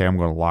go, okay, I'm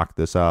going to lock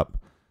this up.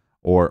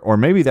 Or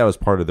maybe that was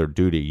part of their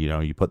duty.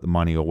 You put the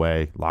money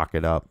away, lock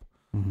it up.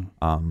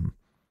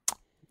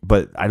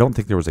 But I don't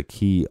think there was a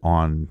key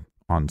on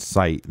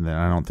site. And then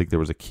I don't think there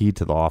was a key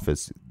to the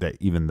office that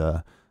even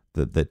the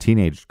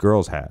teenage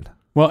girls had.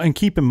 Well, and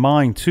keep in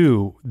mind,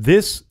 too,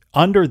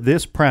 under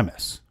this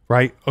premise,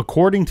 right?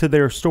 According to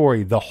their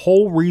story, the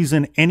whole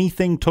reason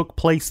anything took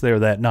place there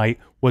that night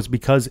was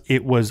because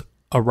it was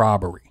a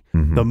robbery.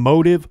 The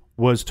motive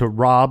was to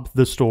rob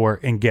the store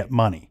and get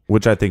money.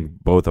 Which I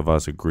think both of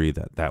us agree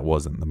that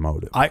wasn't the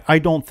motive. I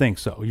don't think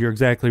so. You're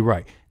exactly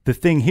right. The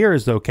thing here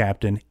is, though,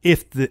 Captain,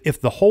 if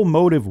the whole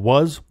motive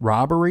was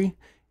robbery,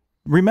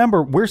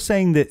 remember, we're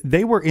saying that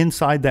they were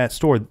inside that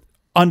store,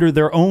 under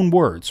their own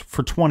words,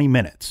 for 20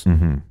 minutes.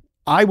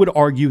 I would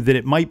argue that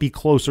it might be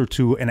closer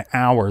to an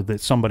hour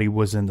that somebody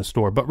was in the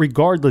store. But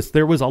regardless,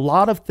 there was a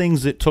lot of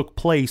things that took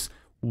place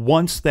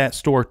once that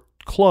store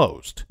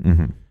closed.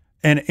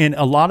 And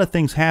a lot of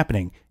things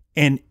happening.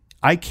 And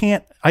I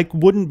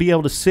wouldn't be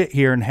able to sit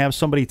here and have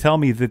somebody tell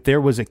me that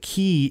there was a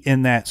key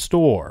in that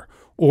store,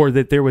 or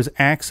that there was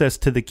access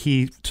to the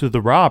key to the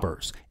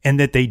robbers, and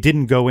that they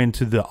didn't go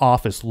into the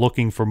office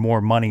looking for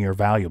more money or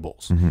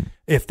valuables.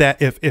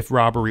 If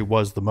robbery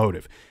was the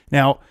motive.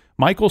 Now,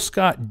 Michael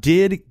Scott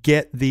did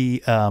get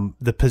the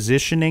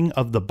positioning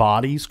of the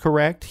bodies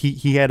correct.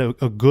 He had a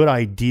good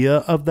idea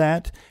of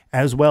that,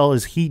 as well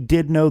as he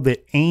did know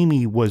that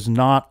Amy was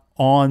not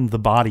on the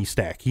body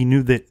stack. He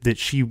knew that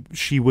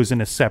she was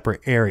in a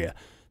separate area.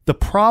 The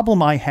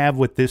problem I have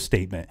with this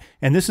statement,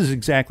 and this is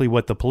exactly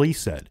what the police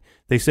said.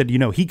 They said,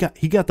 he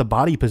got the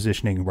body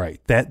positioning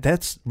right.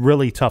 That's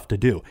really tough to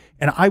do,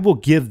 and I will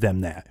give them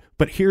that.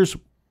 But here's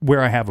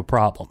where I have a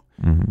problem.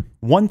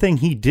 One thing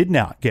he did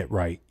not get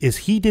right is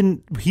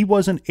he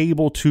wasn't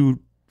able to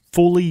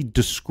fully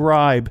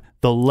describe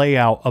the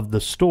layout of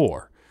the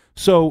store.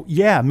 So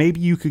yeah,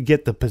 maybe you could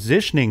get the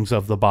positionings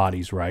of the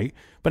bodies right,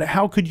 but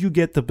how could you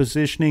get the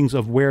positionings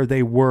of where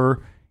they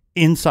were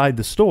inside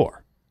the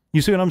store?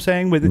 You see what I'm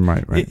saying?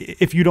 Right.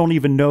 If you don't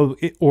even know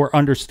or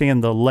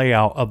understand the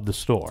layout of the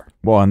store.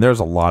 Well, and there's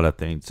a lot of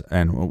things,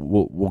 and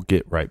we'll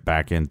get right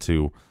back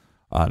into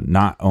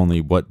not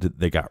only what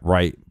they got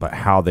right, but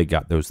how they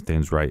got those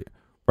things right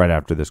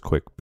after this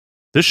quick.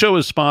 This show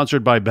is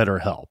sponsored by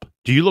BetterHelp.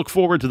 Do you look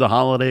forward to the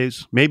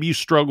holidays? Maybe you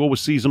struggle with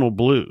seasonal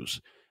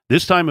blues.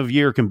 This time of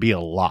year can be a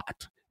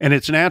lot, and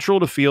it's natural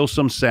to feel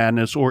some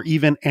sadness or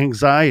even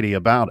anxiety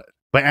about it.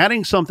 But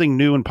adding something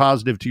new and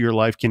positive to your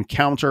life can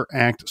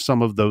counteract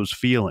some of those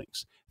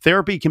feelings.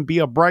 Therapy can be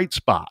a bright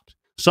spot,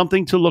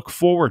 something to look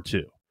forward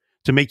to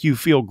make you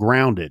feel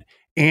grounded,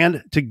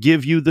 and to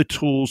give you the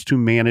tools to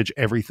manage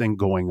everything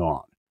going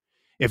on.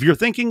 If you're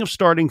thinking of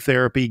starting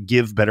therapy,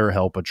 give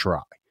BetterHelp a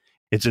try.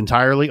 It's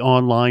entirely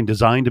online,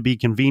 designed to be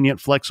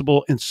convenient,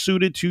 flexible, and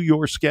suited to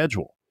your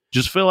schedule.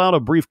 Just fill out a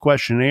brief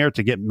questionnaire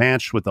to get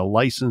matched with a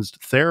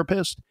licensed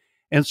therapist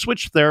and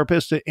switch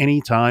therapists at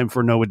any time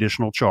for no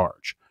additional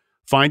charge.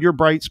 Find your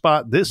bright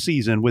spot this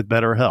season with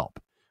BetterHelp.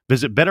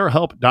 Visit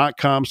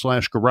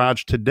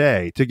BetterHelp.com/garage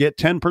today to get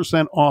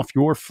 10% off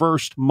your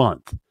first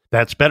month.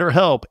 That's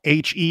BetterHelp,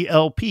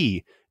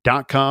 HELP.com/garage.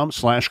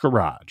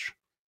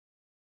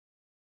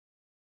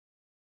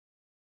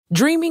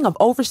 Dreaming of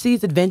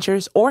overseas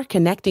adventures or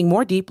connecting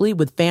more deeply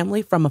with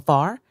family from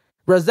afar?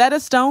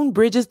 Rosetta Stone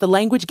bridges the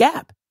language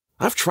gap.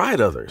 I've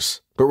tried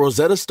others, but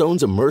Rosetta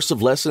Stone's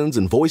immersive lessons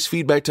and voice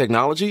feedback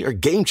technology are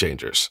game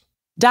changers.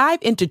 Dive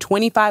into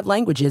 25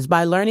 languages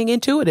by learning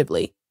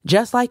intuitively,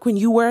 just like when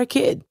you were a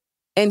kid.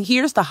 And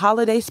here's the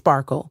holiday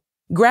sparkle.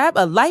 Grab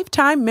a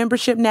lifetime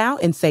membership now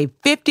and save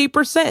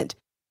 50%.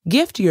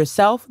 Gift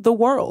yourself the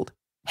world.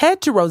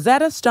 Head to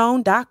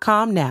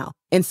rosettastone.com now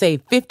and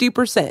save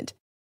 50%.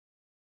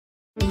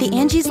 The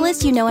Angie's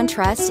List you know and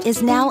trust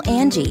is now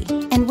Angie,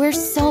 and we're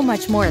so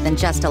much more than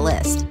just a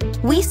list.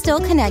 We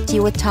still connect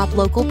you with top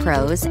local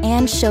pros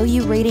and show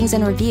you ratings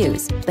and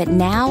reviews, but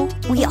now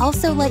we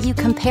also let you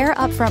compare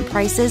upfront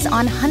prices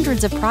on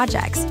hundreds of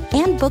projects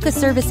and book a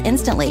service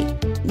instantly.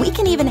 We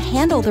can even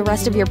handle the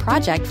rest of your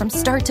project from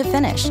start to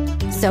finish.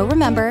 So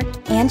remember,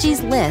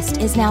 Angie's List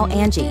is now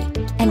Angie,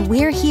 and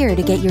we're here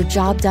to get your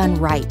job done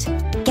right.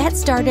 Get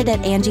started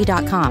at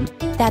Angie.com.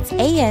 That's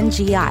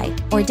ANGI,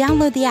 or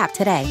download the app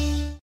today.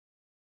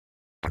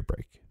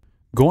 Break.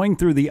 Going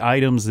through the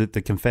items that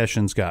the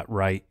confessions got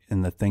right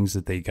and the things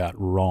that they got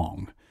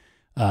wrong.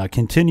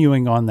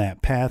 Continuing on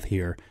that path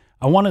here,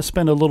 I want to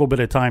spend a little bit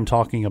of time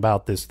talking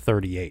about this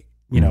 38.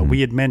 You know,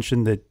 we had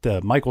mentioned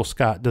that Michael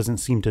Scott doesn't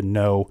seem to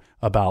know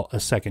about a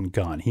second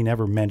gun. He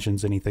never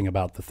mentions anything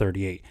about the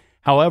 38.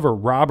 However,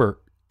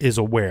 Robert is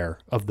aware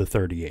of the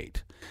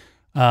 38.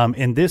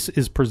 And this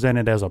is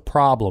presented as a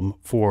problem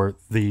for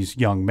these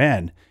young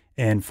men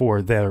and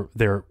for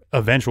their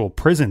eventual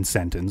prison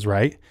sentence,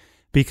 right?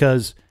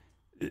 Because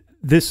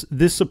this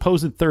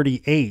supposed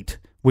 38,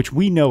 which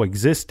we know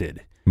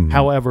existed,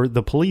 however,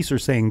 the police are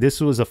saying this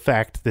was a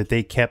fact that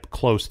they kept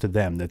close to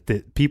them, that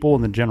the people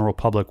in the general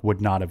public would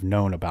not have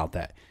known about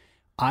that.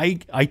 I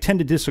tend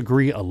to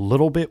disagree a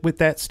little bit with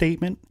that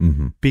statement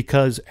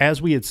because,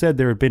 as we had said,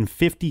 there had been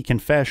 50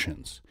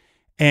 confessions.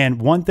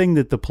 And one thing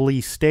that the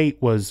police state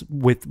was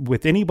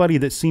with anybody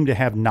that seemed to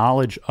have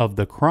knowledge of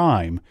the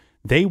crime,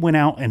 they went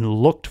out and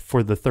looked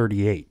for the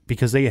 38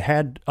 because they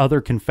had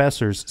other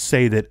confessors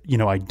say that, you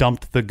know, I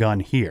dumped the gun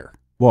here.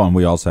 Well, and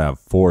we also have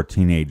 4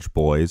 teenage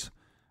boys,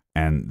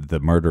 and the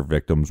murder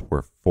victims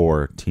were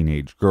 4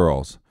 teenage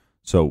girls.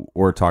 So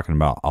we're talking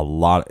about a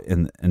lot,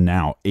 and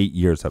now 8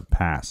 years have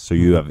passed. So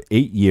you have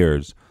 8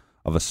 years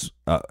of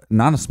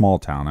not a small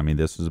town. I mean,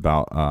 this was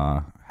about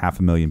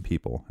 500,000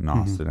 people in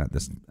Austin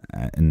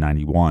in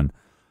 91.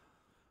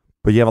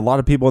 But you have a lot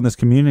of people in this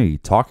community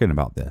talking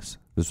about this.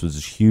 This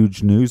was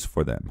huge news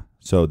for them.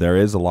 So there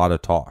is a lot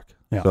of talk.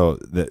 Yeah. So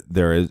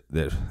there's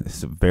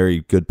a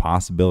very good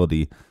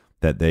possibility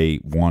that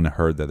they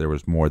heard that there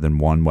was more than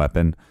one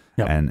weapon,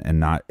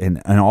 and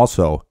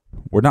also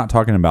we're not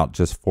talking about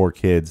just 4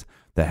 kids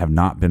that have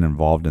not been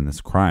involved in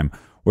this crime.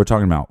 We're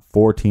talking about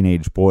 4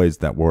 teenage boys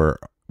that were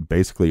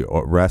basically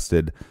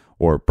arrested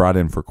or brought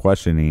in for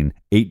questioning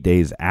 8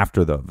 days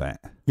after the event.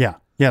 Yeah.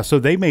 Yeah. So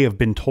they may have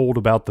been told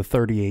about the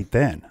 38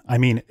 then. I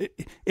mean,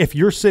 if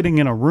you're sitting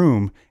in a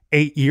room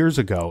 8 years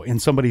ago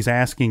and somebody's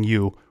asking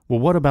you, well,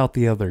 what about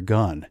the other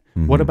gun?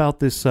 What about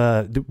this?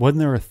 Wasn't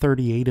there a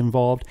 38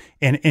 involved?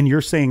 And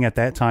you're saying at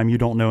that time you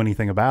don't know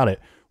anything about it.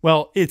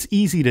 Well, it's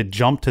easy to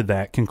jump to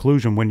that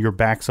conclusion when your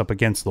back's up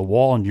against the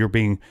wall and you're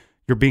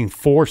being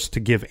forced to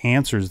give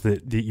answers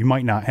that you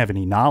might not have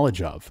any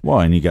knowledge of. Well,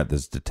 and you got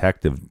this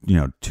detective,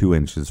 2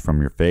 inches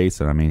from your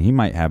face, and I mean, he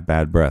might have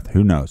bad breath.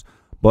 Who knows?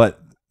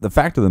 But the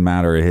fact of the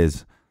matter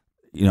is,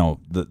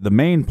 the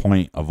main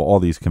point of all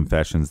these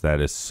confessions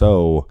that is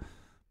so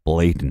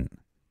blatant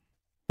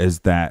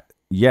is that,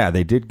 yeah,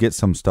 they did get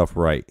some stuff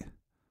right,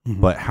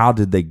 but how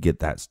did they get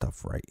that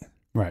stuff right?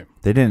 Right.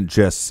 They didn't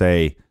just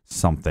say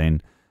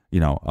something,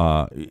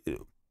 a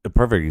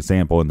perfect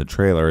example in the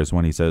trailer is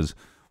when he says,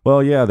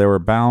 well, yeah, they were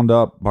bound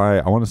up by,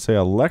 I want to say,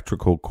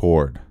 electrical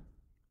cord.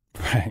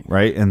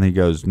 Right. And he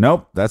goes,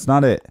 nope, that's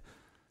not it.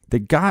 They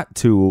got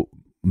to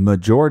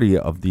majority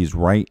of these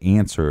right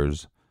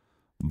answers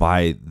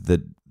by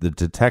the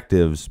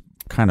detectives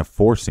kind of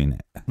forcing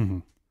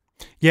it.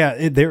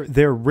 Yeah,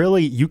 they're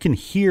really, you can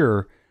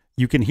hear,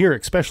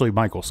 especially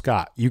Michael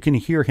Scott, you can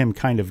hear him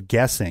kind of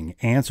guessing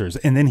answers,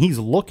 and then he's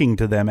looking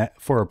to them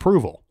for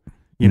approval.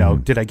 You know,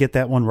 did I get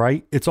that one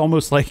right? It's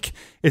almost like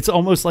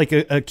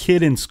a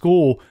kid in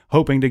school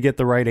hoping to get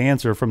the right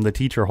answer from the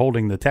teacher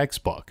holding the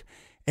textbook.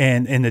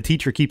 And the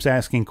teacher keeps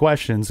asking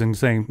questions and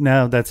saying,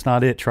 no, that's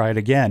not it. Try it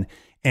again.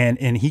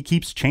 And he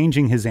keeps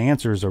changing his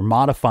answers or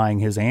modifying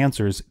his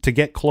answers to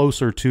get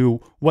closer to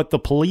what the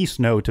police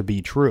know to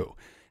be true.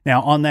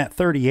 Now, on that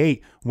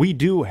 38, we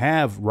do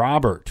have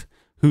Robert,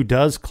 who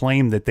does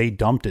claim that they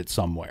dumped it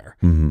somewhere.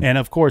 And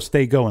of course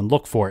they go and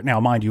look for it. Now,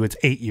 mind you, it's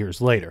 8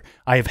 years later.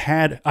 I've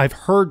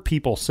heard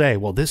people say,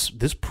 well, this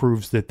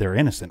proves that they're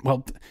innocent.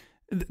 Well,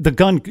 the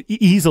gun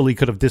easily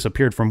could have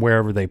disappeared from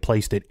wherever they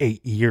placed it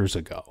 8 years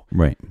ago.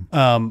 Right.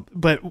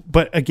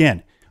 But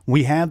again,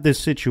 we have this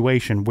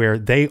situation where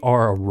they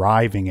are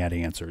arriving at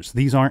answers.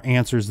 These aren't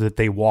answers that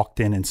they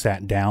walked in and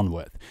sat down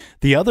with.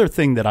 The other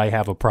thing that I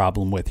have a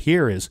problem with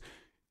here is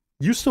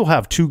you still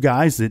have two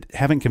guys that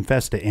haven't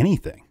confessed to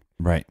anything.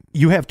 Right.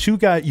 You have two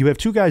guys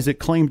that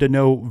claim to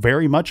know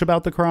very much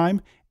about the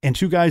crime and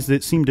two guys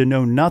that seem to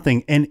know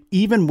nothing. And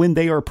even when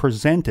they are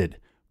presented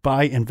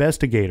by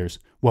investigators,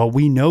 well,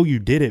 we know you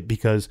did it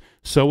because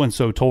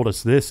so-and-so told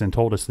us this and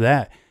told us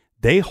that,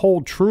 they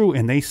hold true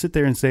and they sit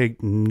there and say,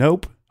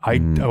 nope, I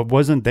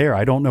wasn't there.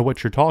 I don't know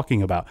what you're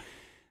talking about.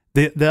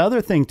 The other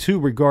thing too,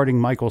 regarding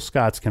Michael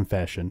Scott's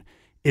confession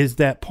is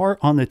that part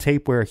on the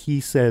tape where he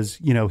says,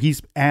 you know,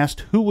 he's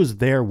asked who was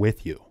there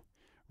with you.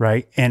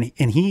 Right. And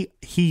he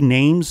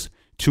names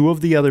two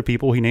of the other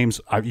people. He names,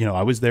 I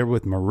was there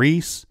with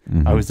Maurice.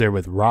 I was there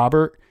with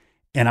Robert,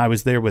 and I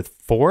was there with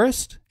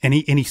Forrest. And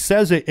he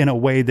says it in a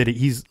way that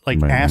he's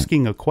like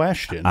asking a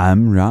question.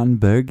 I'm Ron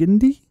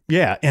Burgundy.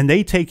 Yeah. And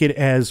they take it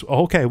as,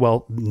 okay,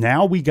 well,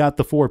 now we got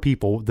the four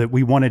people that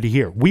we wanted to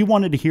hear. We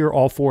wanted to hear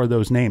all four of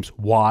those names.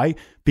 Why?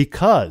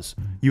 Because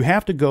you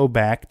have to go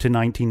back to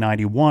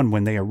 1991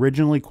 when they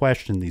originally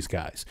questioned these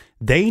guys.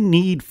 They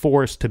need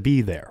Forrest to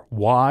be there.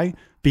 Why?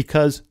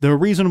 Because the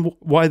reason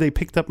why they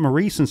picked up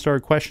Maurice and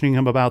started questioning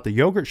him about the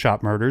yogurt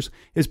shop murders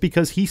is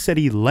because he said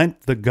he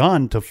lent the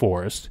gun to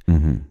Forrest,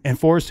 and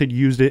Forrest had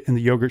used it in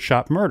the yogurt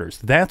shop murders.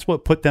 That's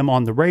what put them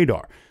on the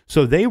radar.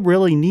 So they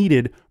really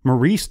needed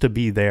Maurice to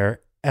be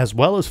there as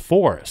well as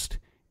Forrest,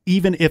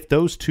 even if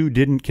those two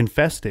didn't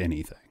confess to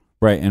anything.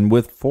 Right. And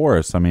with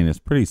Forrest, I mean, it's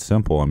pretty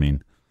simple. I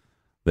mean,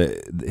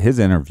 his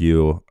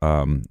interview,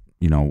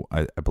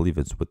 I believe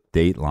it's with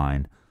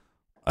Dateline,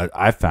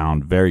 I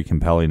found very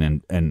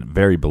compelling and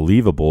very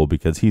believable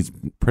because he's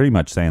pretty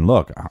much saying,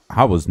 look,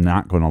 I was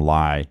not going to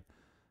lie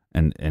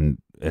and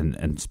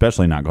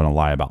especially not going to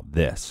lie about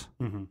this.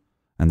 And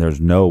there's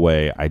no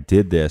way I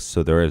did this.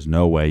 So there is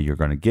no way you're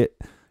going to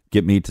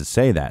get me to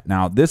say that.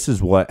 Now, this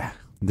is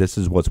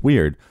what's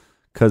weird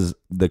because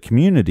the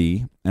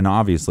community and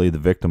obviously the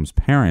victim's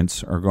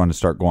parents are going to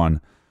start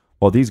going,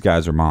 well, these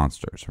guys are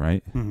monsters,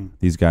 right?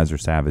 These guys are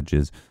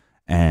savages.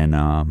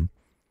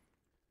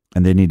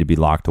 And they need to be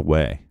locked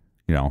away,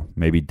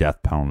 maybe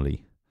death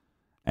penalty.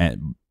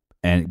 And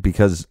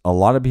because a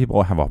lot of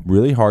people have a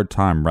really hard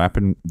time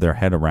wrapping their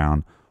head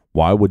around,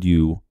 why would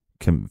you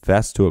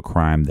confess to a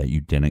crime that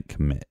you didn't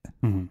commit?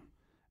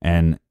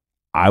 And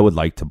I would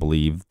like to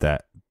believe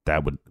that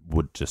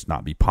would just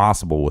not be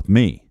possible with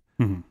me.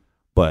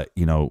 But,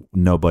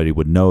 nobody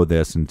would know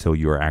this until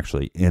you were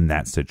actually in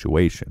that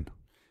situation.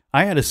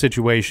 I had a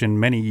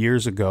situation many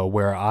years ago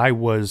where I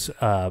was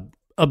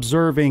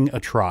observing a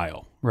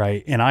trial,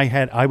 right? And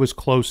I was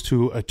close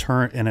to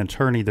an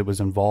attorney that was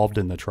involved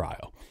in the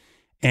trial.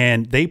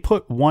 And they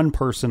put one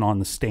person on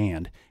the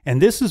stand.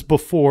 And this is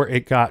before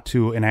it got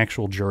to an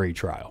actual jury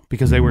trial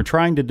because they were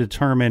trying to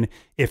determine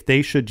if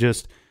they should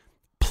just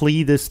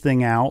plea this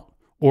thing out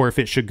or if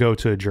it should go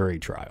to a jury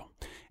trial.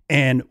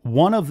 And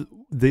one of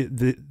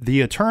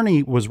the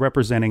attorney was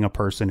representing a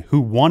person who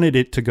wanted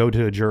it to go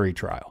to a jury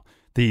trial.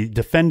 The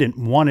defendant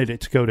wanted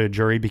it to go to a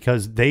jury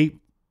because they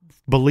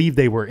believed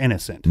they were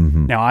innocent.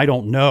 Now, I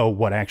don't know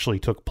what actually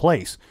took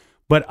place,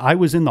 but I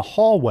was in the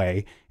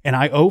hallway and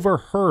I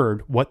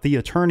overheard what the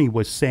attorney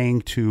was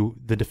saying to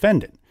the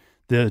defendant.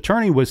 The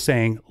attorney was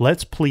saying,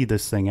 let's plea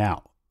this thing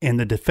out. And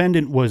the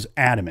defendant was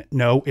adamant.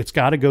 No, it's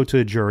got to go to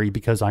a jury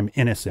because I'm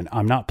innocent.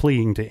 I'm not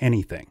pleading to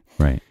anything.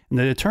 Right. And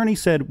the attorney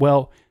said,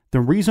 well,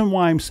 the reason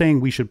why I'm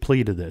saying we should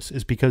plead to this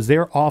is because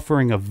they're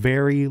offering a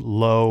very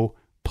low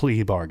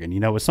plea bargain.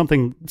 It's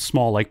something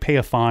small like pay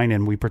a fine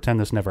and we pretend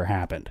this never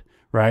happened.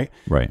 Right.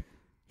 Right.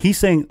 He's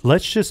saying,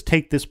 let's just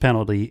take this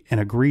penalty and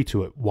agree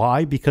to it.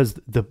 Why? Because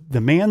the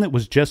man that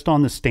was just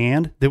on the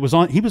stand, he was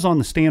on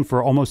the stand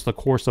for almost the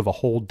course of a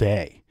whole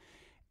day.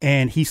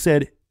 And he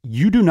said,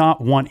 you do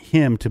not want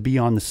him to be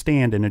on the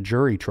stand in a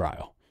jury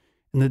trial.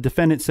 And the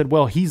defendant said,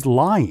 well, he's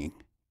lying.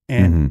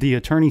 And the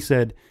attorney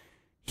said,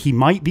 he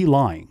might be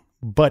lying,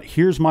 but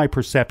here's my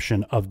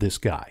perception of this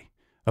guy.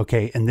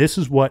 Okay. And this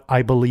is what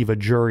I believe a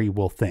jury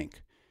will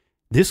think.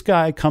 This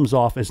guy comes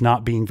off as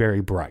not being very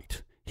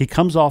bright. He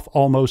comes off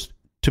almost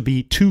to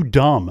be too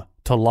dumb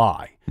to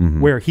lie,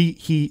 where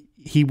he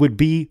would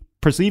be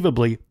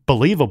perceivably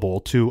believable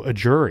to a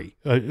jury,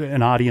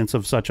 an audience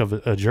of such of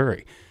a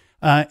jury.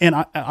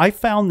 And I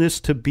found this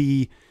to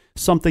be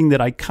something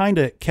that I kind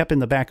of kept in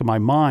the back of my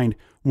mind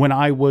when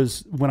I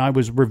was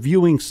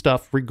reviewing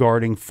stuff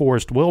regarding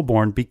Forrest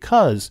Wilborn,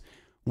 because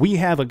we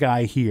have a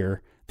guy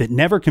here that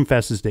never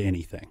confesses to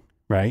anything,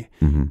 right?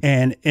 Mm-hmm.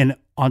 And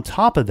on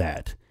top of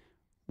that,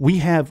 we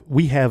have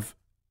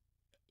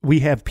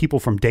people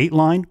from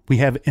Dateline, we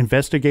have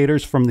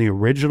investigators from the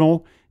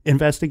original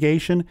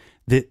investigation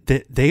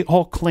that they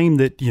all claim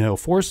that,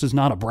 Forrest is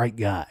not a bright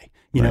guy.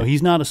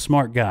 He's not a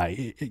smart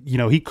guy.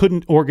 He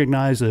couldn't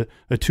organize a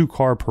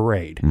 2-car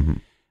parade.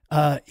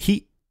 Mm-hmm.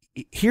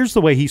 Here's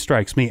the way he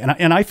strikes me.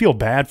 And I feel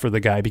bad for the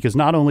guy, because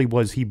not only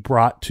was he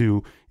brought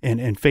to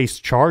and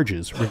faced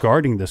charges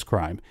regarding this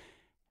crime,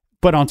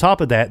 but on top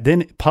of that,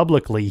 then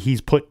publicly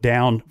he's put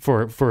down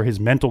for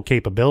his mental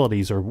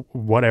capabilities or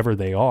whatever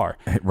they are.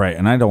 Right.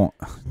 And I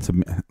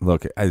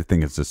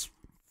think it's just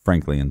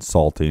frankly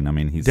insulting. I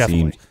mean, he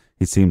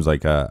seems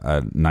like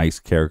a nice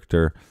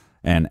character.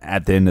 And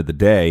at the end of the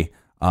day,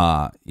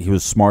 he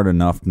was smart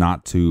enough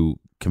not to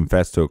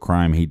confess to a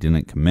crime he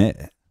didn't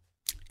commit.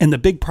 And the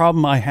big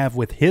problem I have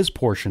with his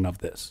portion of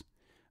this,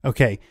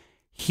 okay,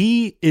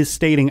 he is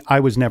stating, I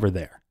was never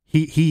there.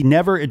 He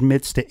never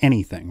admits to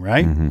anything,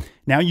 right? Mm-hmm.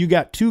 Now you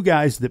got 2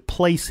 guys that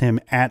place him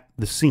at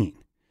the scene.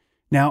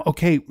 Now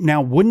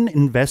wouldn't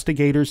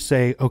investigators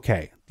say,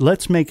 okay,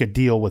 let's make a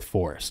deal with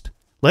Forrest.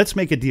 Let's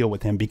make a deal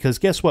with him, because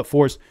guess what,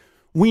 Forrest?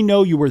 We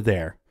know you were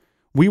there.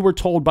 We were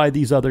told by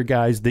these other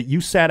guys that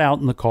you sat out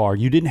in the car.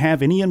 You didn't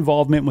have any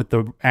involvement with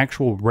the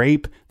actual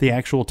rape, the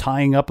actual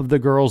tying up of the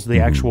girls, the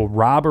actual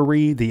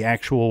robbery, the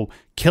actual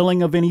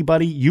killing of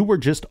anybody. You were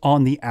just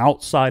on the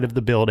outside of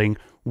the building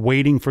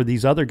waiting for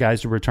these other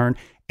guys to return.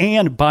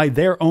 And by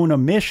their own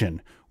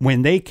admission,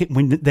 when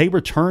they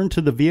returned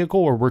to the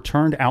vehicle or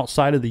returned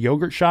outside of the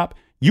yogurt shop,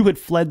 you had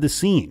fled the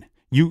scene.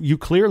 You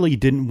clearly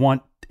didn't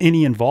want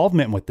any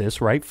involvement with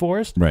this, right,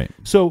 Forrest? Right.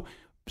 So,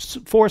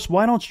 Forrest,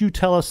 why don't you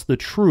tell us the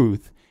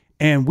truth,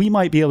 and we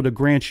might be able to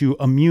grant you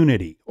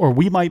immunity, or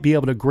we might be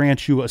able to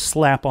grant you a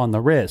slap on the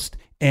wrist.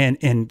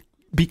 And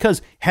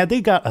because had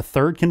they got a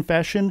third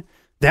confession,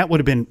 that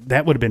would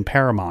have been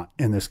paramount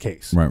in this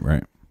case.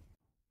 Right.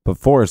 But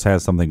Forrest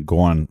has something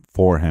going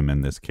for him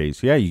in this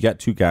case. Yeah, you got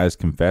 2 guys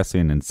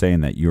confessing and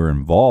saying that you're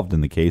involved in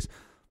the case,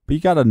 but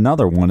you got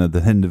another one of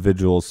the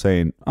individuals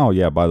saying, oh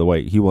yeah, by the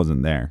way, he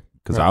wasn't there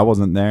because I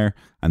wasn't there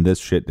and this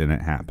shit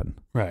didn't happen.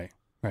 Right.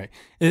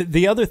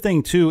 The other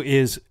thing too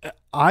is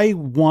I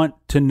want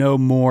to know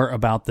more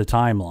about the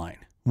timeline.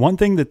 One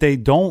thing that they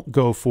don't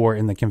go for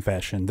in the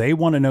confession, they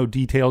want to know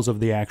details of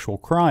the actual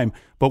crime.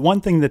 But one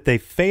thing that they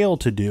fail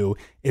to do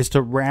is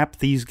to wrap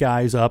these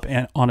guys up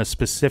on a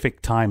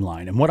specific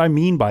timeline. And what I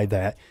mean by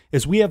that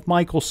is we have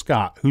Michael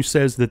Scott, who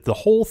says that the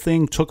whole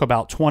thing took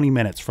about 20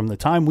 minutes from the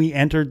time we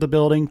entered the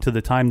building to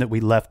the time that we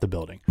left the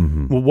building.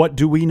 Mm-hmm. Well, what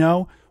do we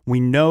know?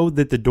 We know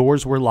that the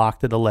doors were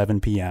locked at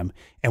 11 p.m.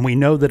 And we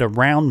know that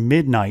around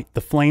midnight,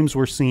 the flames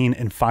were seen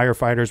and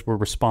firefighters were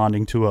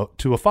responding to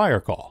a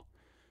fire call.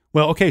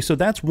 Well, okay, so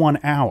that's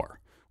 1 hour.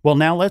 Well,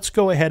 now let's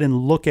go ahead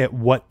and look at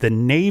what the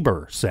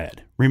neighbor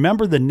said.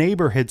 Remember, the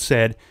neighbor had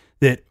said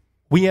that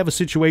we have a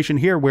situation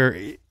here where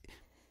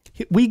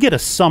we get a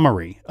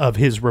summary of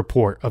his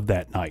report of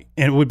that night.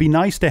 And it would be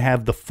nice to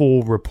have the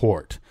full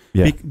report.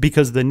 Yeah.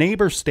 Because the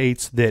neighbor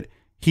states that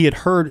he had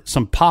heard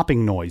some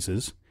popping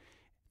noises,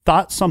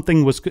 thought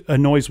a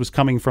noise was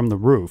coming from the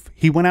roof.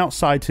 He went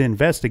outside to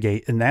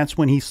investigate, and that's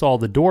when he saw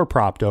the door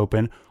propped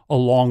open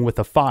along with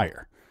a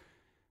fire.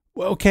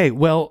 Okay,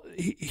 well,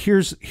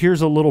 here's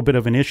a little bit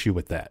of an issue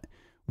with that.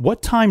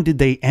 What time did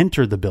they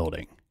enter the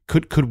building?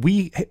 Could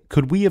we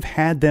have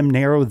had them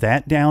narrow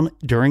that down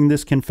during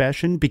this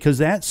confession? Because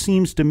that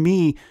seems to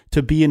me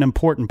to be an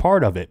important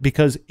part of it,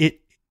 because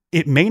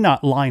it may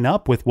not line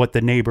up with what the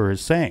neighbor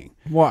is saying.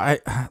 Well,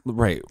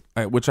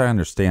 which I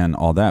understand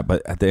all that,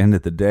 but at the end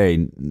of the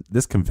day,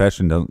 this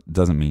confession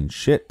doesn't mean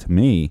shit to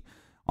me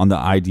on the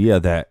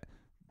idea that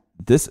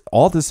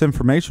all this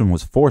information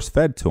was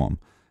force-fed to him.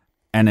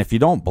 And if you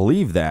don't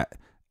believe that,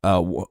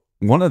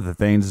 one of the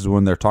things is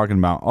when they're talking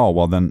about, oh,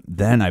 well,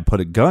 then I put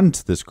a gun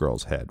to this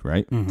girl's head,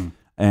 right? Mm-hmm.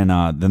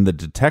 And then the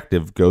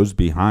detective goes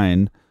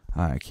behind,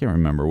 I can't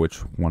remember which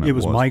one it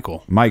was.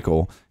 Michael.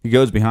 Michael. He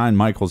goes behind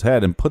Michael's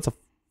head and puts a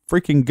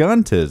freaking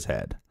gun to his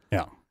head.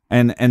 Yeah.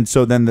 And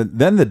so then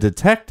the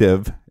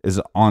detective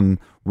is on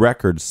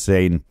record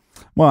saying,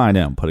 well, I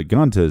didn't put a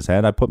gun to his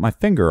head. I put my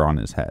finger on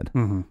his head.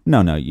 Mm-hmm.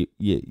 No,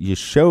 you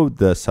showed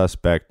the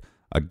suspect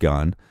a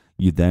gun.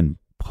 You then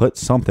put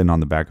something on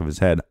the back of his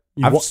head.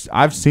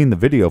 I've seen the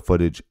video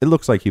footage. It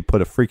looks like he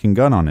put a freaking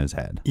gun on his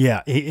head.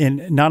 Yeah,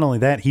 and not only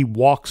that, he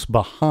walks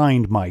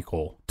behind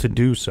Michael to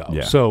do so.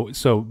 Yeah.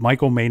 So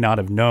Michael may not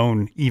have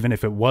known, even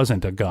if it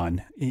wasn't a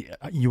gun.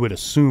 You would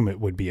assume it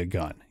would be a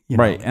gun.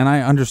 Right, and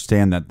I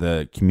understand that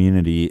the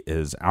community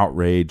is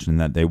outraged and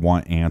that they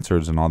want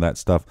answers and all that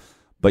stuff,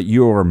 but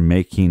you're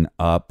making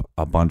up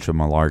a bunch of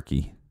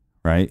malarkey,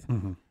 right?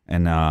 Mm-hmm.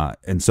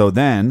 And so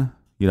then,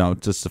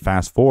 just to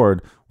fast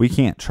forward, we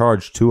can't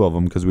charge 2 of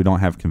them because we don't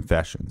have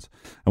confessions.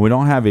 And we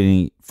don't have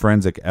any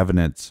forensic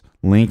evidence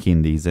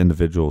linking these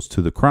individuals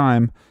to the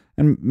crime.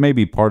 And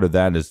maybe part of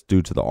that is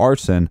due to the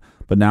arson,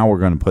 but now we're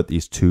going to put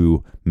these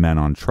 2 men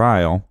on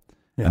trial,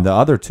 and the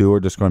other 2 are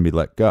just going to be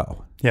let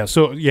go. Yeah,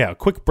 so a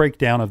quick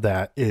breakdown of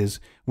that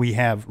is we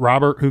have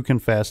Robert who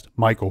confessed,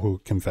 Michael who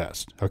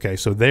confessed. Okay,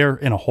 so they're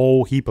in a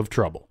whole heap of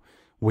trouble.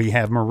 We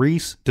have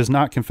Maurice does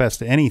not confess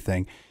to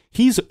anything.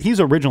 He's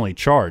originally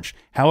charged.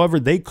 However,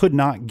 they could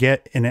not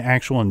get an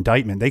actual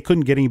indictment. They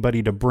couldn't get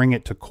anybody to bring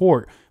it to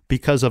court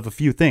because of a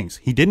few things.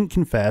 He didn't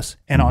confess,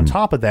 and on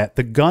top of that,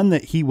 the gun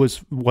that he was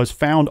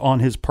found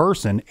on his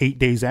person 8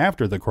 days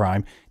after the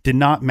crime did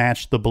not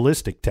match the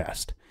ballistic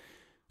test.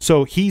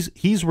 So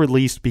he's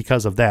released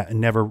because of that and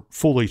never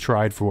fully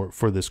tried for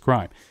this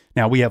crime.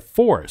 Now we have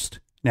Forrest.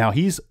 Now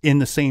he's in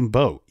the same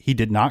boat. He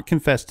did not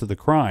confess to the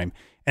crime.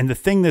 And the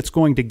thing that's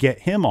going to get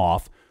him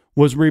off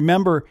was,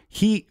 remember,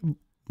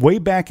 way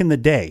back in the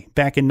day,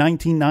 back in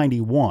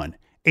 1991,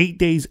 8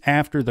 days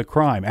after the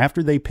crime,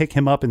 after they pick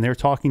him up and they're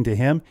talking to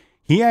him,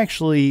 he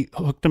actually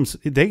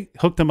they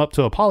hooked him up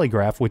to a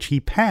polygraph, which he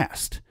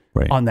passed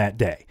on that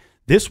day.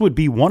 This would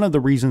be one of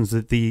the reasons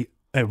that the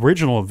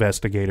original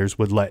investigators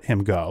would let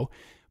him go,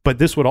 but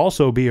this would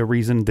also be a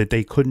reason that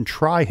they couldn't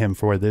try him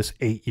for this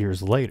 8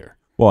 years later.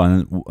 Well,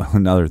 and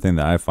another thing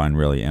that I find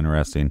really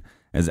interesting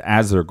is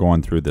as they're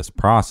going through this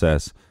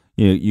process,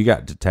 you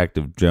got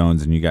Detective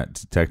Jones and you got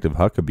Detective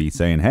Huckabee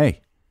saying,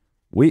 hey,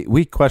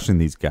 we question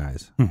these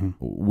guys.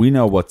 We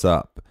know what's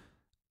up.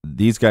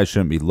 These guys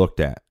shouldn't be looked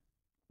at.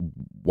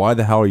 Why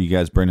the hell are you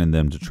guys bringing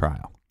them to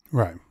trial?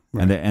 Right.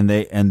 And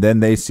then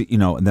they see,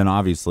 and then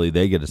obviously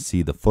they get to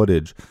see the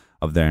footage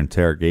of their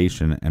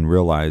interrogation and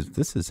realize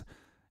this is,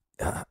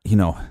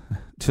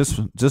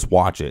 just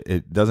watch it.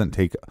 It doesn't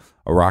take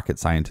a rocket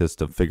scientist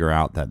to figure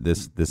out that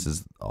this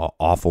is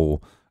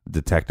awful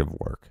detective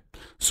work.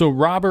 So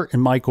Robert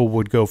and Michael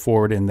would go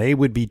forward and they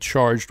would be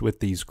charged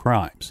with these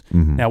crimes.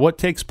 Now, what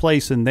takes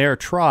place in their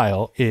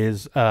trial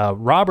is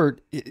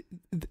Robert,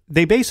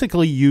 they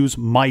basically use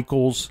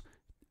Michael's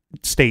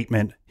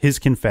statement, his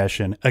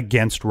confession,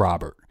 against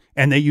Robert.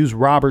 And they use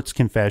Robert's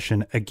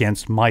confession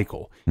against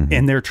Michael.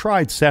 And they're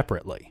tried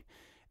separately.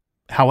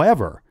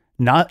 However,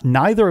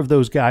 neither of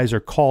those guys are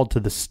called to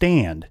the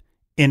stand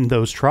in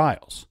those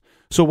trials.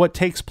 So what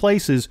takes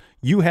place is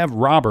you have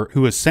Robert,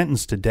 who is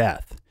sentenced to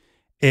death.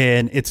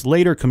 And it's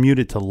later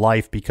commuted to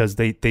life because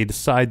they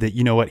decide that,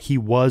 he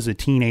was a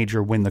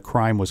teenager when the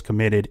crime was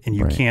committed, and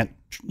you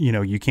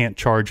can't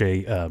charge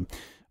a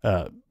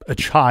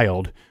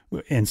child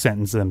and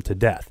sentence them to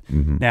death.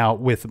 Now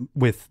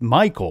with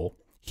Michael,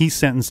 he's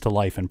sentenced to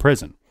life in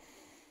prison.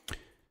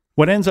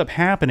 What ends up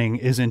happening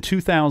is in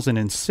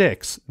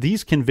 2006,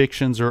 these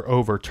convictions are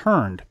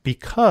overturned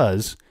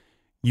because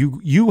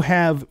we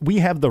have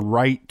the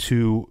right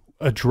to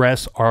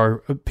address our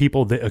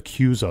people that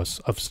accuse us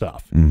of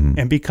stuff.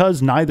 And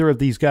because neither of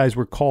these guys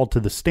were called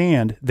to the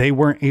stand, they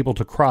weren't able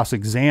to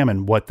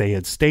cross-examine what they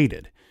had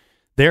stated.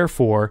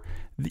 Therefore,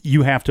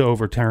 you have to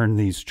overturn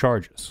these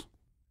charges.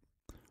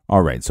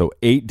 All right. So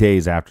 8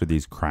 days after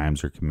these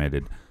crimes are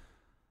committed,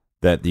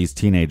 that these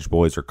teenage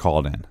boys are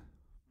called in.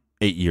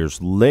 8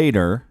 years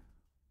later,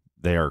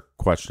 they are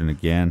questioned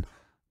again.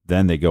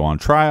 Then they go on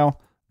trial.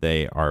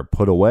 They are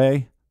put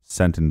away,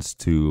 sentenced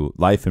to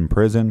life in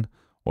prison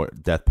or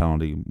death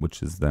penalty,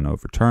 which is then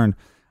overturned.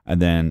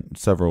 And then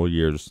several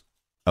years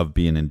of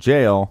being in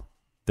jail,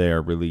 they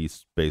are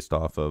released based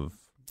off of...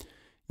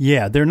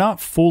 Yeah, they're not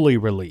fully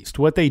released.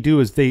 What they do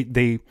is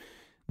they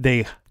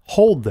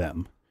hold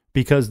them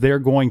because they're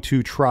going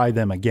to try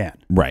them again.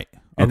 Right.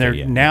 And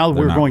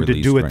we're going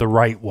to do it the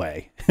right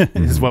way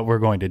is what we're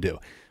going to do.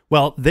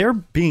 Well, they're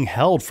being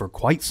held for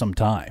quite some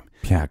time.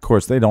 Yeah, of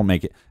course, they don't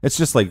make it. It's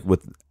just like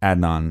with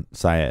Adnan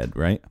Syed,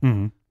 right?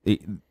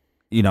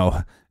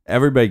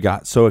 Everybody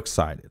got so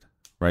excited,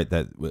 right,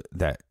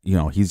 that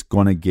he's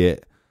going to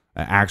get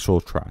an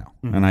actual trial.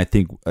 And I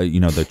think,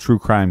 the true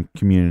crime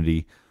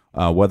community,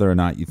 whether or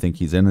not you think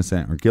he's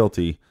innocent or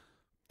guilty,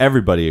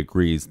 everybody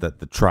agrees that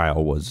the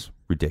trial was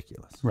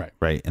ridiculous.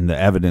 Right. And the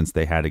evidence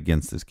they had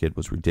against this kid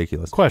was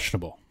ridiculous.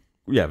 Questionable.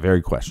 Yeah,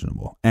 very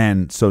questionable.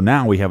 And so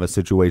now we have a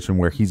situation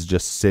where he's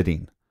just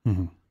sitting,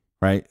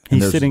 right?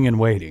 He's sitting and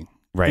waiting.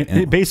 Right.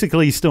 And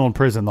basically, he's still in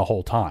prison the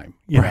whole time,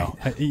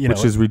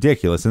 which is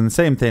ridiculous. And the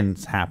same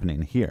thing's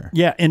happening here.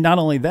 Yeah. And not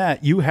only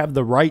that, you have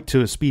the right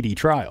to a speedy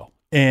trial.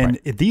 And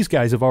these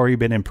guys have already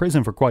been in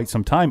prison for quite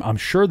some time. I'm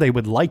sure they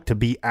would like to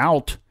be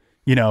out,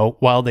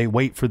 while they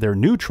wait for their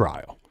new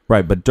trial.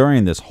 Right. But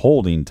during this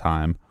holding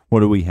time, what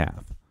do we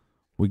have?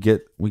 We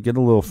get a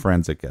little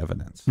forensic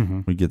evidence.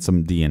 We get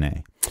some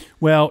DNA.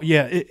 Well,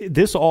 yeah,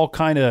 this all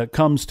kind of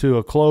comes to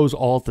a close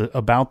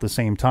about the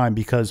same time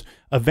because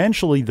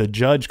eventually the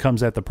judge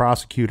comes at the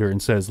prosecutor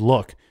and says,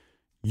 look,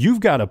 you've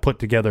got to put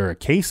together a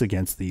case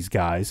against these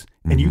guys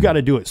and you got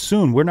to do it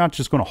soon. We're not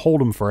just going to hold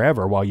them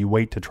forever while you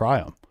wait to try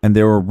them. And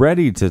they were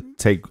ready to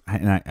take,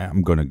 and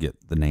I'm going to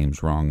get the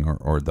names wrong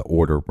or the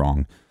order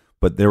wrong,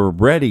 but they were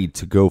ready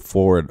to go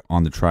forward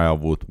on the trial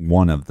with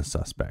one of the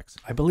suspects.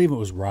 I believe it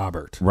was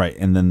Robert. Right.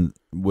 And then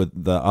with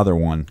the other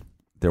one,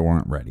 they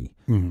weren't ready.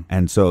 Mm-hmm.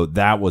 And so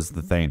that was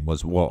the thing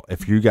was, well,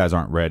 if you guys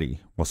aren't ready,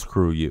 well,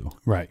 screw you.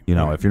 Right. You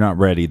know, right. if you're not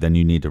ready, then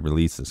you need to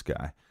release this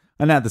guy.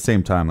 And at the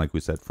same time, like we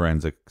said,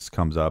 forensics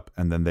comes up,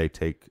 and then they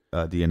take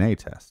a DNA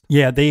test.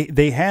 Yeah,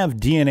 they have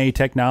DNA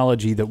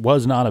technology that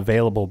was not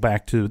available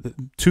back to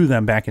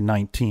them back in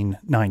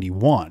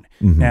 1991.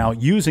 Mm-hmm. Now,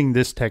 using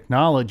this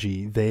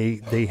technology,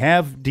 they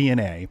have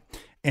DNA,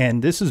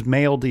 and this is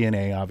male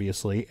DNA,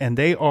 obviously, and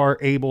they are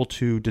able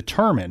to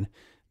determine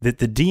that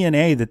the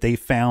DNA that they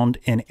found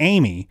in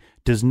Amy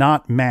does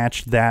not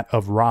match that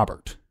of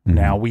Robert. Mm-hmm.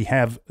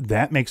 Now,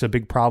 that makes a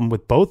big problem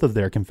with both of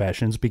their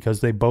confessions because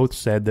they both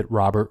said that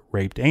Robert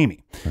raped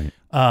Amy.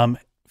 Right.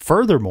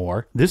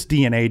 Furthermore, this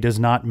DNA does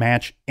not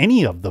match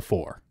any of the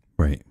four.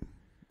 Right.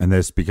 And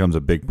this becomes a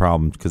big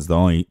problem because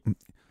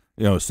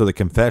so the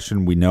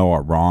confession we know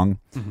are wrong.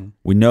 Mm-hmm.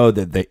 We know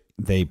that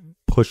they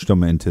pushed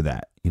them into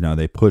that. You know,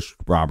 they pushed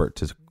Robert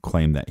to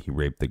claim that he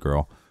raped the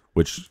girl,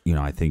 which, you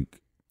know, I think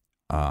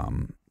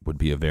would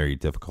be a very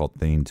difficult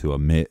thing to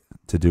admit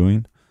to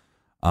doing.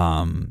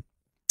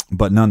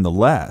 But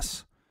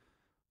nonetheless,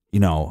 you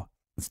know,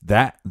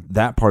 that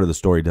part of the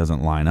story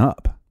doesn't line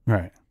up.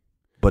 Right.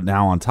 But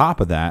now on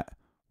top of that,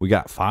 we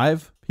got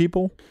 5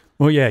 people.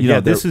 Well, yeah, You know,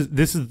 this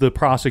is the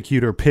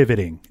prosecutor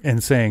pivoting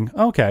and saying,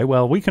 okay,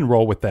 well, we can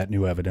roll with that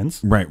new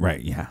evidence.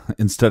 Right, yeah.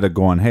 Instead of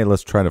going, hey,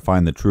 let's try to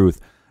find the truth.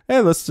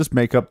 Hey, let's just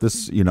make up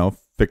this, you know,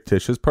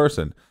 fictitious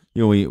person.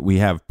 You know, we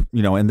have,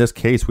 you know, in this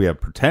case, we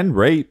have pretend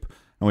rape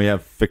and we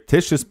have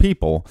fictitious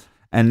people.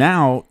 And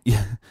now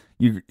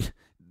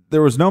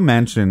there was no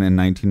mention in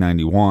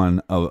 1991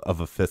 of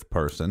a 5th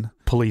person.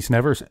 Police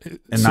never In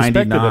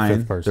suspected 99, a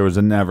 5th person. there was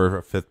never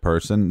a 5th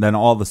person. Then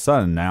all of a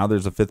sudden, now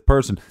there's a 5th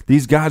person.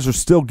 These guys are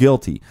still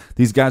guilty.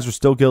 There's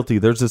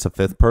just a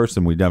 5th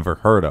person we never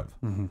heard of.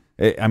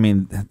 Mm-hmm. I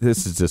mean,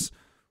 this is just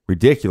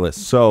ridiculous.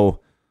 So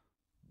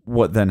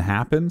what then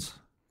happens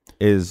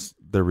is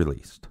they're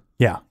released.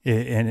 Yeah.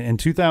 In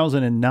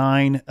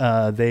 2009,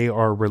 they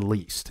are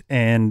released,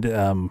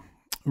 and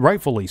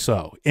rightfully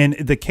so. And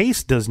the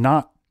case does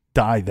not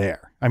die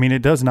there. I mean,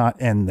 it does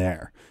not end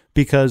there,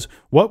 because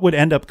what would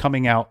end up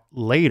coming out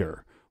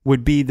later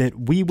would be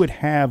that we would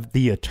have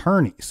the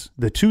attorneys,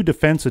 the 2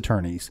 defense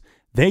attorneys,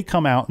 they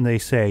come out and they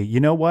say,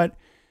 you know what?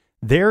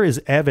 There is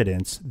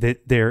evidence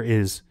that there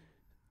is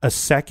a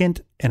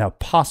second and a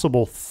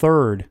possible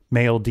third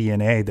male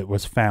DNA that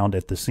was found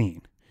at the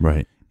scene.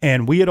 Right.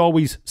 And we had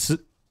always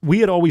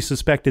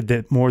suspected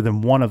that more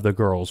than one of the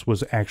girls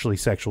was actually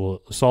sexually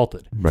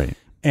assaulted. Right.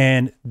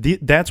 And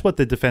that's what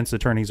the defense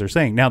attorneys are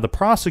saying. Now, the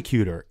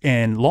prosecutor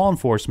and law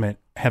enforcement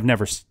have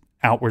never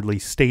outwardly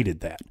stated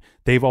that.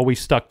 They've always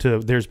stuck to,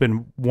 there's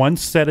been one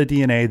set of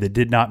DNA that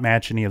did not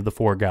match any of the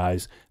 4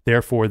 guys.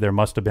 Therefore, there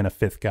must have been a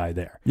 5th guy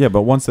there. Yeah,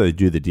 but once they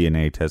do the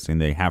DNA testing,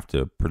 they have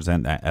to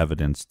present that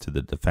evidence to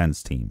the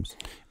defense teams.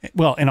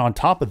 Well, and on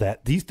top of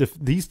that, these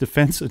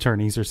defense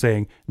attorneys are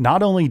saying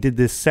not only did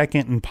this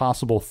second and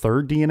possible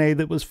third DNA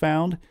that was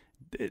found,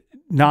 it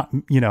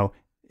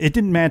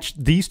didn't match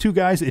these 2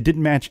 guys. It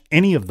didn't match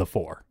any of the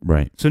 4.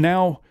 Right. So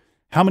now,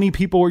 how many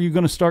people are you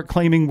going to start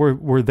claiming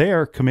were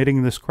there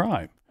committing this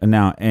crime? And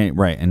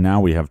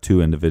now we have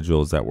 2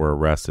 individuals that were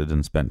arrested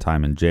and spent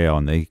time in jail,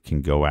 and they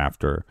can go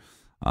after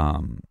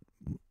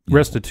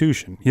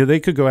restitution. Yeah, they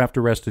could go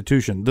after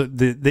restitution.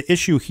 The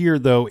issue here,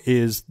 though,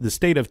 is the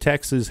state of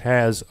Texas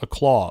has a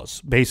clause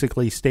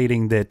basically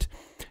stating that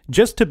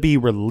just to be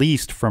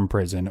released from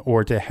prison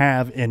or to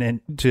have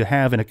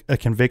a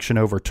conviction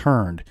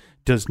overturned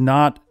does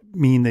not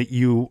mean that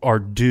you are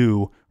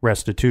due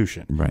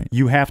restitution. Right.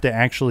 You have to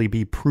actually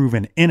be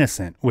proven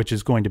innocent, which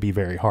is going to be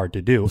very hard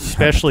to do,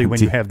 especially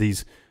when you have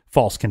these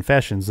false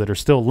confessions that are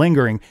still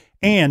lingering,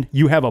 and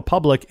you have a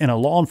public and a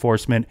law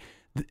enforcement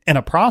and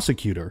a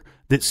prosecutor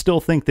that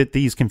still think that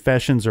these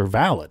confessions are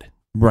valid.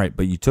 Right,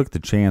 but you took the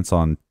chance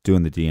on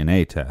doing the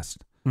DNA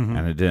test, Mm-hmm.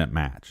 and it didn't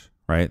match,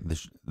 right?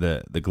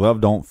 The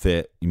glove don't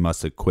fit, you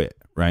must have quit,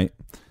 right?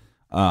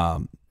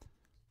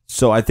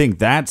 So I think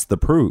that's the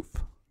proof.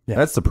 Yeah.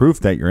 That's the proof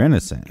that you're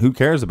innocent. Who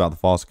cares about the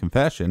false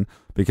confession?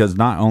 Because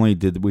not only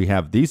did we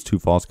have these 2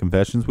 false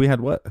confessions, we had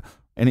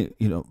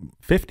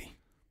 50.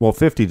 Well,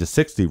 50 to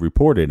 60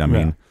 reported. I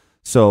mean,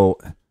 so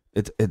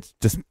it's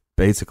just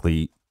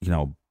basically,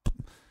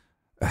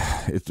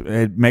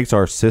 it makes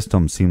our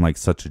system seem like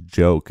such a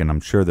joke. And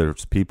I'm sure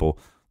there's people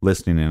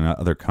listening in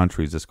other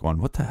countries just going,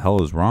 what the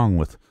hell is wrong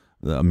with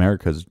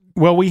America's?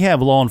 Well, we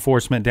have law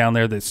enforcement down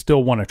there that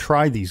still want to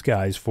try these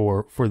guys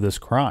for this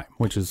crime,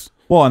 which is...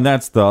 Well, and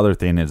that's the other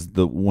thing is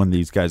when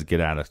these guys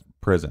get out of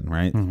prison,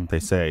 right? Mm-hmm.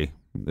 They say,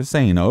 this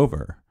ain't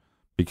over,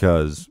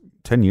 because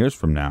 10 years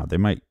from now, they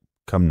might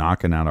come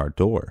knocking at our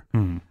door.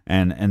 Mm-hmm.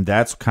 And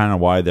that's kind of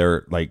why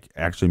they're like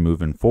actually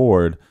moving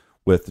forward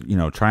with,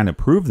 trying to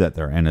prove that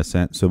they're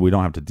innocent so we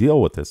don't have to deal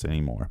with this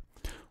anymore.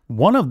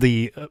 One of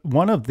the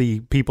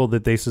people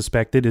that they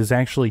suspected is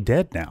actually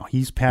dead now.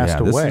 He's passed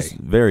away. This is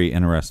a very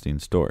interesting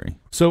story.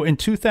 So in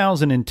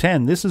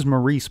 2010, this is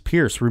Maurice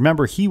Pierce.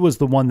 Remember, he was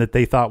the one that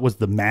they thought was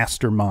the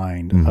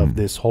mastermind Mm-hmm. of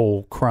this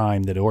whole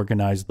crime that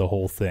organized the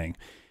whole thing.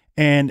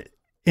 And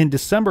in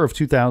December of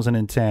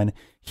 2010,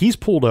 he's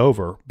pulled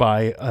over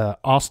by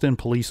Austin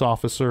police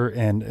officer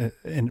and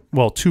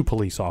two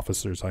police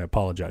officers. I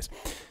apologize.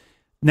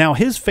 Now,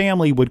 his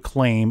family would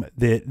claim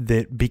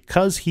that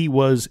because he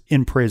was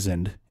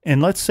imprisoned,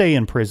 and let's say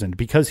imprisoned,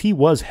 because he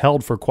was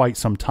held for quite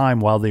some time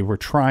while they were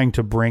trying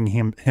to bring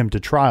him to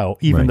trial,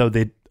 even though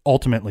they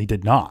ultimately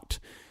did not.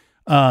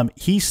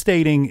 He's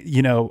stating,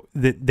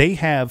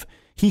 that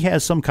he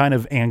has some kind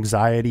of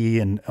anxiety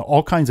and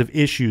all kinds of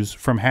issues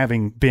from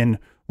having been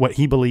what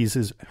he believes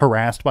is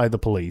harassed by the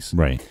police.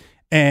 Right.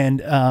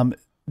 And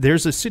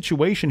there's a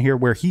situation here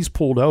where he's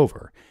pulled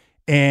over,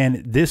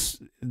 and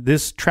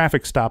this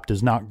traffic stop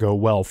does not go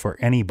well for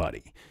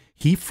anybody.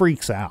 He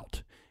freaks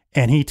out,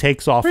 and he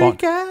takes off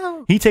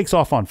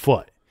on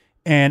foot.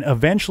 And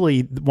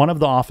eventually one of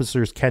the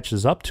officers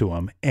catches up to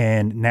him,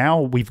 and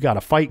now we've got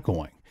a fight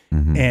going.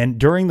 Mm-hmm. And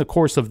during the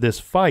course of this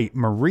fight,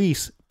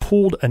 Maurice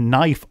pulled a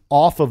knife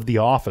off of the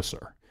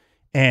officer,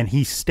 and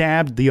he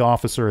stabbed the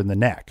officer in the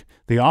neck.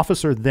 The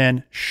officer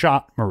then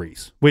shot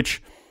Maurice,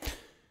 which...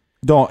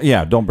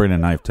 Don't bring a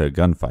knife to a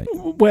gunfight.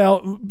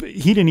 Well,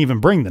 he didn't even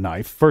bring the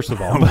knife, first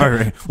of all.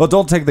 Well,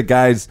 don't take the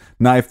guy's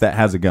knife that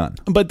has a gun.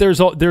 But there's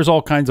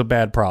all kinds of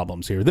bad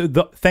problems here.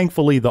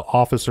 Thankfully, the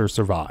officer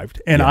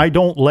survived, and I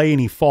don't lay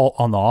any fault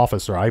on the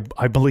officer.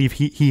 I believe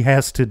he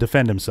has to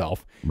defend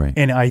himself, right.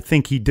 And I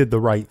think he did the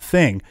right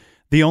thing.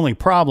 The only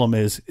problem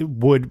is,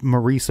 would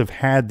Maurice have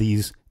had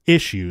these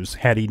issues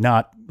had he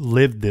not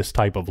lived this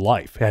type of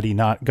life? Had he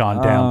not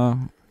gone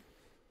down?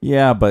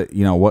 Yeah, but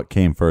what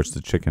came first, the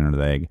chicken or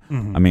the egg?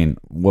 Mm-hmm. I mean,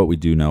 what we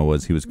do know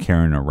was he was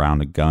carrying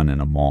around a gun in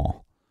a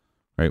mall,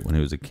 right, when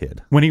he was a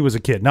kid. When he was a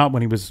kid, not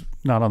when he was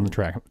not on the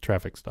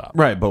traffic stop.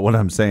 Right, but what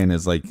I'm saying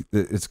is, like,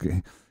 it's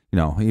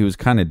he was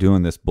kind of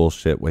doing this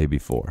bullshit way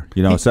before.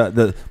 So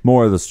the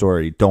more of the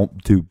story,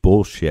 don't do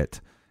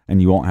bullshit,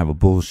 and you won't have a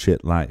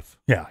bullshit life.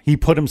 Yeah, he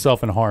put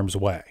himself in harm's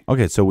way.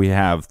 Okay, so we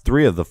have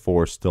 3 of the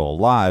 4 still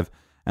alive,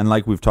 and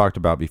like we've talked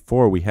about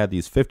before, we had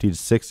these 50 to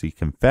 60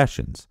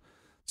 confessions.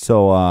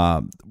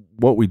 So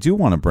what we do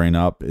want to bring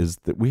up is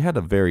that we had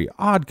a very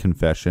odd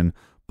confession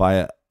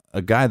by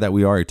a guy that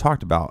we already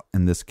talked about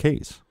in this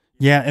case.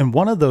 Yeah, and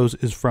one of those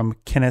is from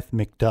Kenneth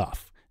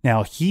McDuff.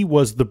 Now, he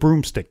was the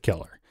broomstick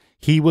killer.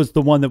 He was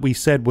the one that we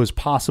said was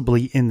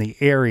possibly in the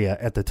area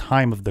at the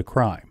time of the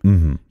crime.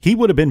 Mm-hmm. He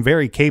would have been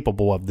very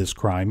capable of this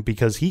crime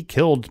because he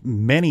killed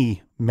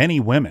many, many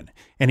women,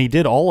 and he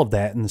did all of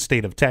that in the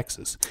state of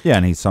Texas. Yeah,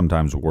 and he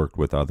sometimes worked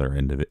with other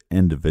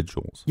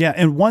individuals. Yeah,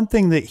 and one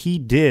thing that he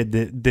did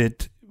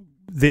that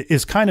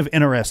is kind of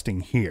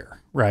interesting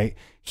here, right?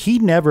 He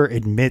never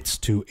admits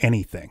to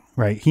anything,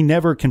 right? He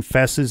never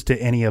confesses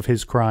to any of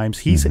his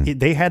crimes.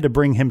 They had to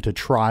bring him to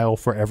trial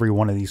for every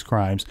one of these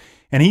crimes,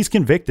 and he's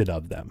convicted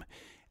of them.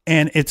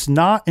 And it's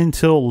not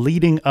until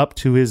leading up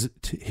to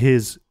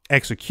his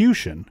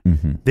execution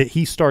that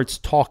he starts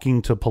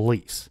talking to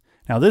police.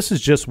 Now, this is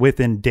just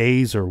within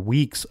days or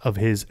weeks of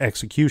his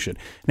execution.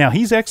 Now,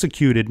 he's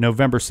executed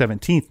November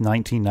 17th,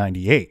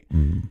 1998.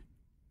 Mm-hmm.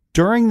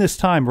 During this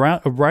time,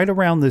 right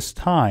around this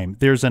time,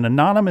 there's an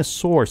anonymous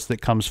source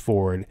that comes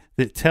forward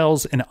that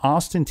tells an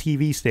Austin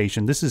TV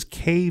station, this is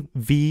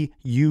KVUE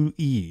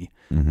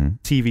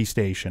TV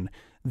station,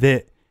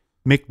 that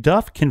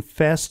McDuff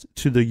confessed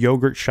to the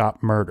yogurt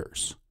shop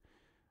murders.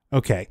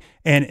 Okay,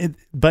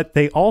 but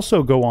they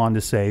also go on to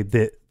say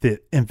that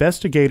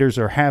investigators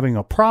are having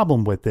a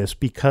problem with this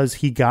because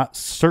he got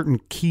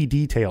certain key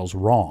details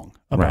wrong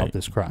about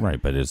this crime.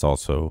 Right, but it's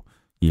also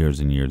years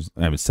and years,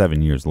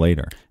 7 years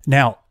later.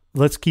 Now,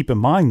 let's keep in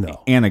mind,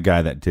 though. And a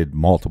guy that did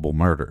multiple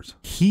murders.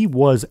 He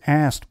was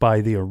asked by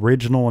the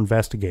original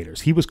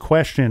investigators. He was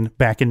questioned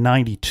back in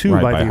 92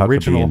 by the Huckabee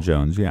original. and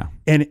Jones, yeah.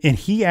 And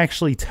he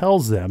actually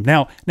tells them.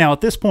 Now, at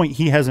this point,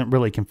 he hasn't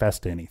really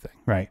confessed to anything,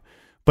 right?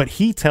 But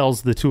he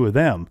tells the two of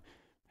them,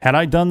 had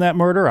I done that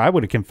murder, I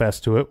would have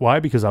confessed to it.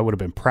 Why? Because I would have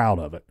been proud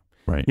of it.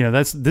 Right.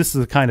 This is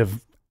the kind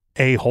of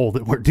a-hole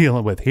that we're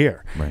dealing with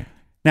here. Right.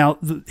 Now,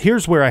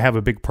 here's where I have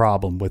a big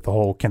problem with the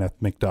whole Kenneth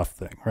McDuff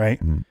thing, right?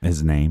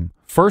 His name.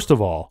 First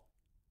of all,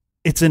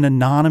 it's an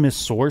anonymous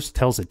source,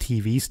 tells a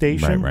TV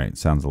station. Right.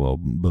 Sounds a little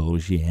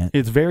bullshit.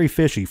 It's very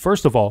fishy.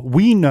 First of all,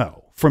 we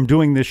know from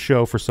doing this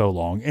show for so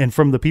long and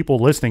from the people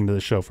listening to the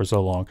show for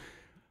so long,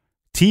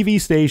 TV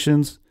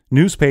stations,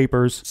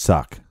 newspapers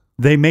suck.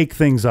 They make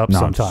things up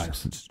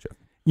sometimes.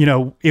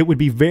 It would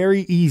be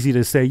very easy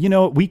to say,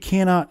 we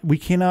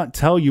cannot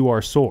tell you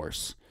our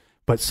source.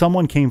 But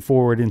someone came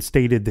forward and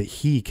stated that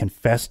he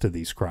confessed to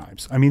these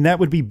crimes. I mean, that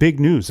would be big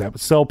news. That would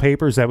sell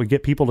papers. That would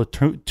get people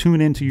to tune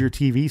into your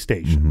TV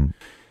station. Mm-hmm.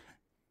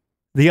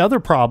 The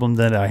other problem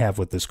that I have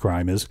with this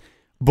crime is,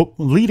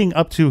 leading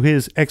up to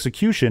his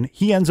execution,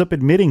 he ends up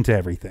admitting to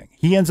everything.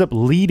 He ends up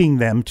leading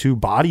them to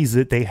bodies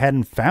that they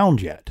hadn't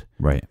found yet.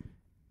 Right.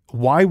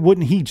 Why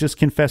wouldn't he just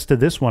confess to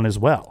this one as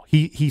well?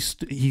 He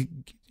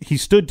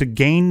stood to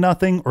gain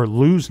nothing or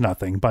lose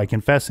nothing by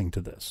confessing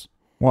to this.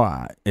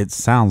 Well, it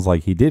sounds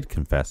like he did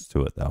confess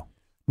to it, though.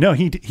 No,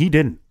 he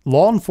didn't.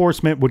 law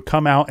enforcement would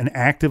come out and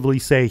actively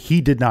say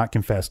he did not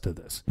confess to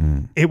this.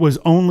 It was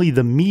only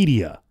the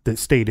media that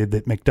stated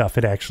that McDuff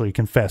had actually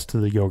confessed to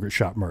the yogurt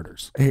shop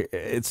murders.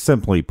 It's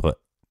simply put,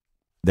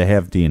 they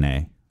have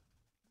DNA.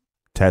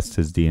 Test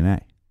his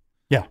DNA.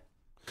 Yeah.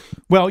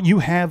 Well, you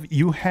have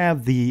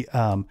the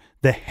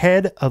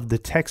head of the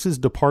Texas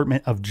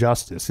Department of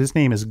Justice. His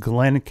name is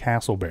Glenn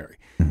Castleberry.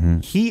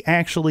 He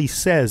actually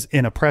says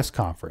in a press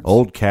conference,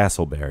 Old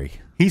Castleberry.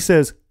 He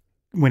says,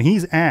 when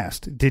he's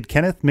asked, did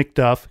Kenneth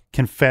McDuff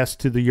confess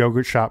to the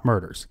yogurt shop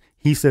murders?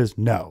 He says,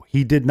 no,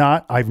 he did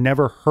not. I've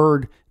never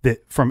heard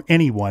that from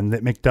anyone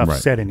that McDuff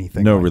said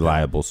anything. No like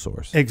reliable that.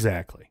 Source.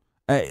 Exactly.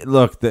 Hey,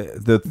 look,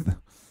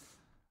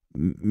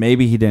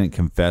 maybe he didn't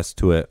confess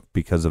to it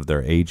because of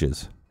their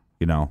ages.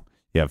 You know,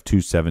 you have two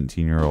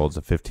 17-year-olds,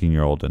 a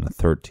 15-year-old, and a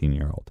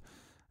 13-year-old.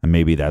 And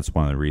maybe that's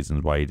one of the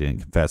reasons why he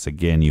didn't confess.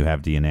 Again, you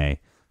have DNA.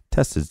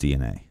 Test his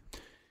DNA.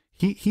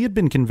 He had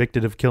been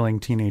convicted of killing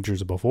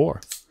teenagers before.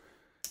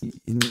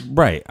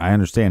 Right. I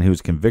understand he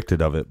was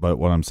convicted of it, but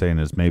what I'm saying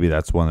is maybe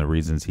that's one of the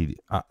reasons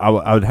I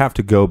would have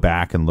to go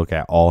back and look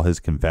at all his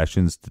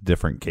confessions to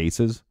different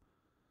cases.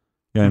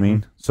 You know what I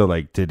mean? So,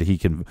 like, did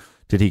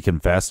he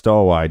confess,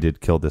 oh, I did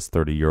kill this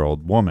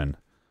 30-year-old woman?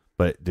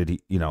 But did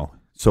he,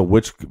 so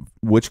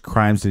which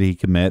crimes did he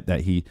commit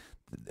that he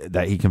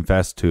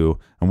confessed to,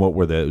 and what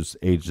were those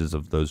ages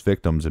of those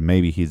victims? And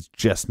maybe he's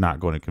just not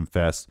going to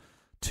confess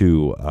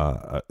to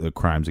the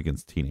crimes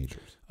against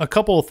teenagers. A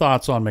couple of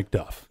thoughts on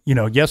McDuff.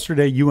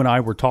 Yesterday you and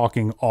I were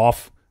talking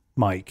off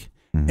mic,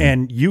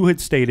 and you had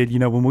stated,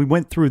 when we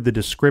went through the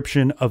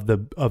description of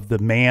the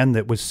man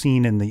that was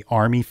seen in the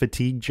army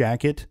fatigue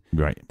jacket,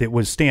 right, that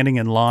was standing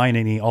in line,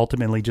 and he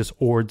ultimately just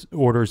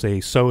orders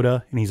a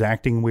soda, and he's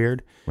acting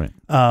weird. Right.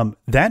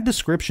 That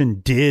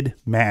description did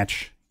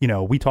match.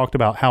 We talked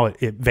about how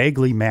it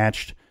vaguely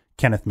matched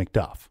Kenneth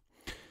McDuff.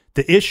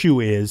 The issue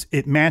is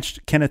it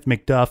matched Kenneth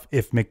McDuff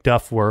if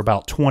McDuff were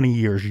about 20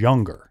 years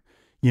younger.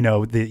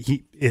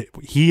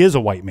 He is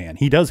a white man.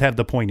 He does have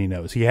the pointy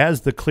nose. He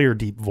has the clear,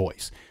 deep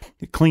voice,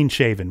 clean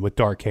shaven with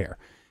dark hair.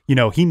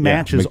 He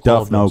matches McDuff,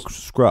 all of those. no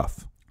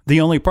scruff.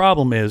 The only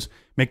problem is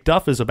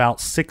McDuff is about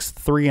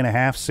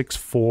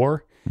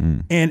 6'3.5",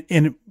 6'4",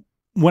 and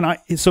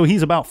so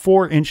he's about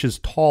 4 inches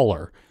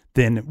taller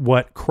than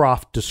what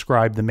Croft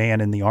described the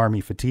man in the army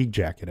fatigue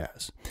jacket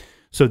as.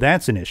 So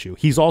that's an issue.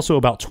 He's also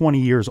about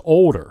 20 years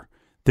older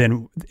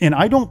and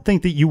I don't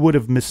think that you would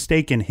have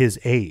mistaken his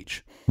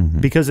age.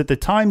 Because at the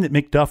time that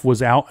McDuff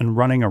was out and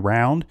running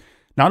around,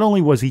 not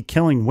only was he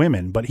killing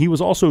women, but he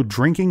was also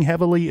drinking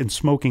heavily and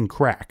smoking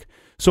crack.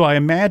 So I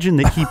imagine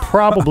that he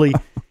probably,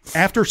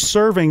 after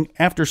serving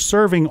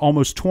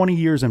almost 20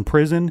 years in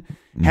prison,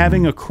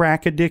 having a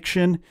crack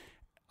addiction,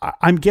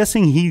 I'm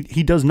guessing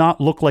he does not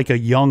look like a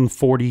young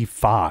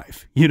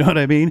 45. You know what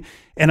I mean?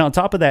 And on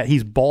top of that,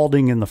 he's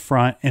balding in the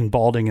front and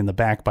balding in the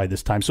back by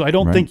this time. So I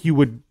don't think you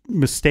would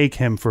mistake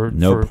him for...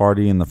 No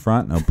party in the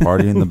front, no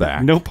party in the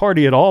back. No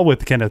party at all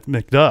with Kenneth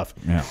McDuff.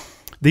 Yeah.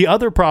 The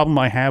other problem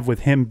I have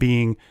with him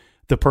being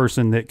the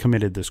person that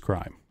committed this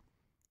crime,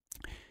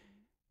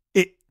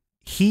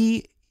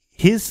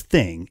 his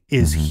thing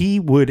is he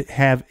would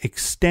have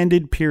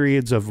extended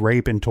periods of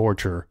rape and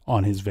torture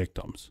on his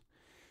victims.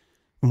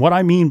 And what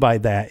I mean by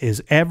that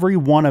is every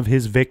one of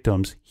his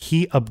victims,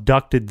 he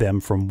abducted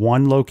them from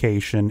one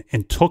location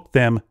and took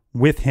them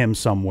with him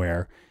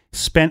somewhere,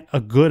 spent a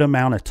good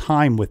amount of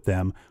time with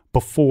them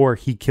before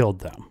he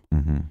killed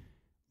them.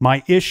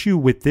 My issue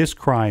with this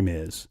crime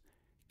is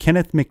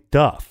Kenneth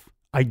McDuff,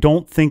 I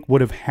don't think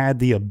would have had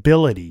the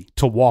ability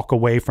to walk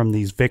away from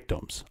these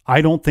victims.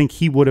 I don't think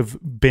he would have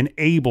been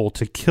able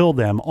to kill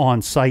them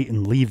on site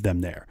and leave them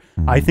there.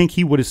 I think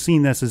he would have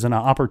seen this as an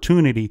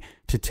opportunity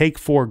to take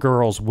 4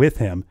 girls with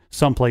him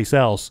someplace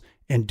else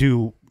and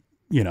do,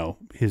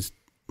 his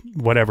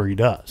whatever he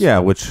does. Yeah,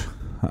 which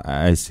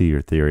I see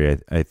your theory.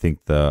 I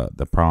think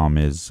the problem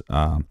is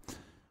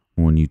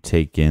when you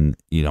take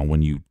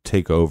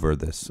over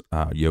this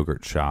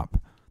yogurt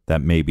shop,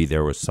 that maybe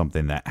there was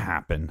something that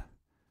happened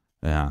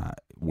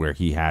where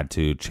he had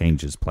to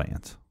change his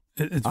plans.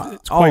 It's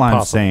quite all I'm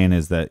possible. saying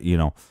is that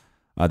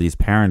these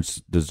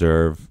parents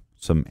deserve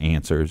some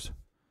answers.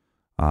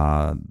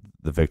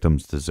 The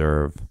victims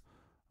deserve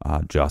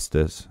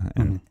justice,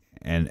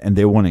 and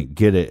they wouldn't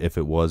get it if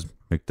it was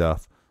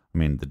McDuff. I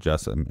mean,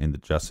 the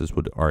justice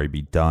would already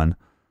be done,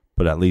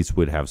 but at least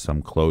we'd have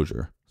some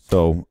closure.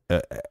 So,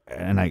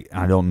 and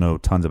I don't know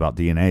tons about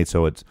DNA,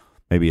 so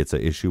maybe it's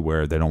an issue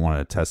where they don't want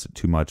to test it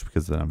too much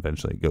because then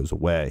eventually it goes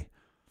away.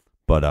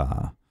 But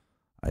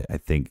I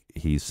think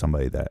he's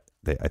somebody that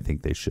I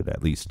think they should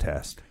at least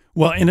test.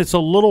 Well, and it's a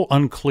little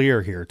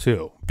unclear here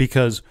too,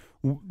 because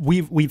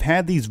we've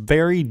had these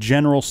very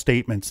general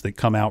statements that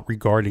come out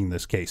regarding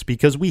this case,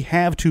 because we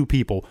have 2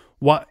 people.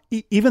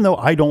 Even though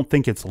I don't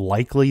think it's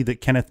likely that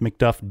Kenneth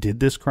McDuff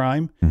did this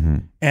crime,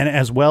 and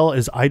as well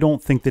as I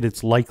don't think that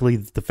it's likely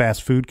that the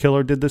fast food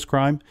killer did this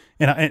crime,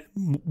 and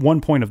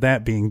one point of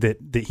that being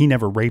that he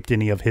never raped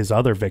any of his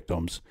other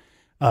victims.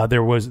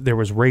 There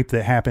was rape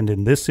that happened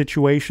in this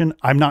situation.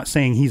 I'm not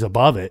saying he's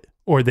above it.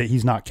 or that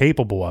he's not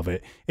capable of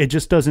it. It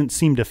just doesn't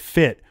seem to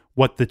fit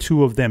what the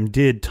two of them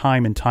did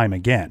time and time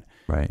again.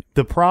 Right.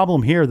 The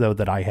problem here, though,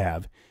 that I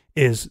have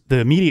is the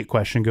immediate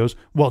question goes,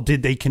 well,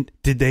 did they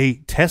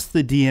test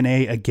the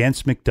DNA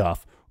against McDuff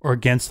or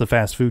against the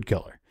fast food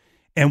killer?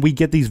 And we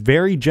get these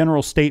very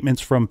general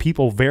statements from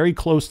people very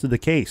close to the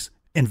case,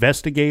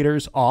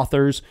 investigators,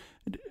 authors,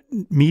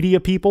 media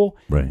people.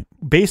 Right.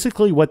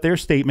 Basically, what their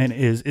statement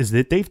is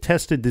that they've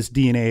tested this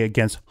DNA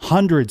against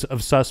hundreds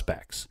of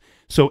suspects.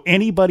 So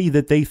anybody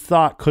that they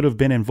thought could have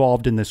been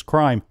involved in this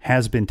crime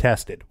has been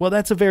tested. Well,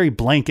 that's a very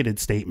blanketed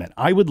statement.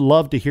 I would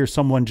love to hear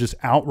someone just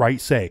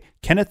outright say,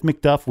 Kenneth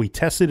McDuff, we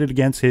tested it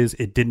against his,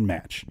 it didn't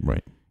match.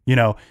 Right. You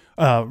know,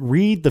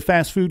 Reed, the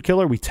fast food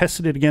killer, we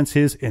tested it against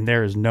his, and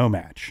there is no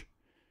match.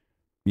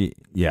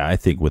 Yeah, I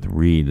think with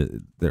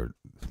Reed,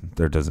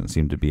 there doesn't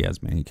seem to be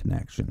as many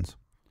connections.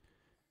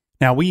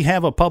 Now, we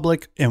have a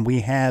public and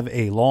we have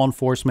a law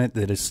enforcement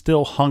that is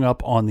still hung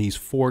up on these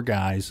four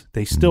guys.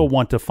 They still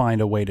want to find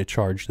a way to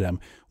charge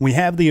them. We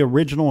have the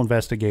original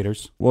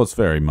investigators. Well, it's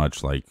very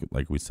much like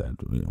we said,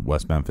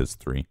 West Memphis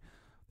 3.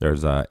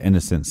 There's a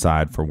innocent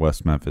side for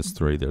West Memphis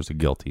 3. There's a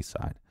guilty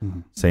side.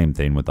 Mm-hmm. Same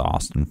thing with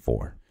Austin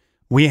 4.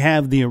 We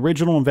have the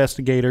original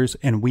investigators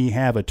and we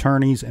have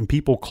attorneys and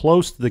people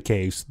close to the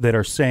case that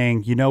are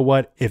saying, you know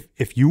what,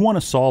 if you want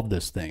to solve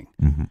this thing,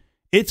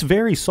 it's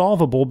very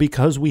solvable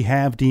because we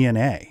have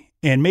DNA.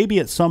 And maybe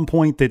at some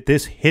point that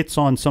this hits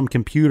on some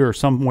computer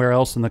somewhere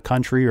else in the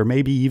country, or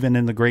maybe even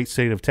in the great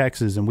state of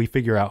Texas, and we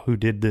figure out who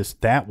did this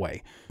that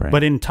way. Right.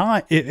 But in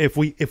time, if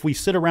we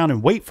sit around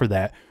and wait for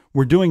that,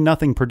 we're doing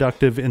nothing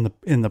productive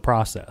in the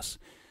process.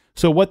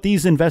 So what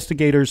these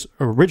investigators,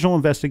 original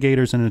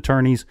investigators and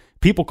attorneys,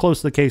 people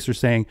close to the case are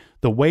saying,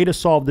 the way to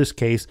solve this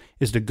case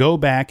is to go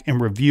back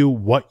and review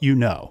what you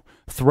know.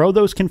 Throw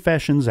those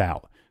confessions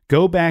out.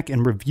 Go back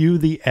and review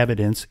the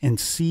evidence and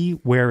see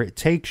where it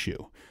takes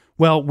you.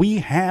 Well, we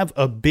have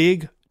a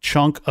big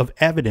chunk of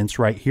evidence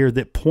right here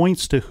that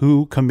points to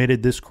who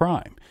committed this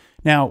crime.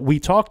 Now, we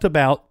talked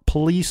about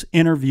police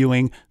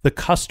interviewing the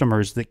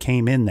customers that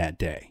came in that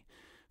day.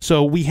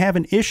 So we have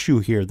an issue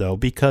here, though,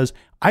 because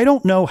I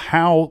don't know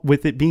how,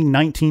 with it being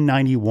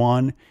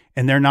 1991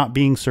 and there not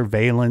being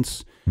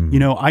surveillance,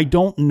 I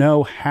don't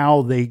know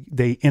how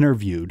they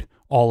interviewed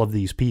all of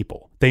these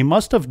people. They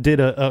must have did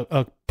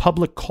a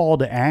public call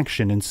to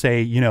action and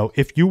say,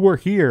 if you were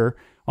here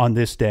on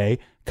this day,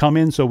 come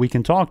in so we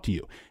can talk to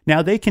you.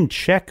 Now, they can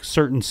check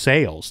certain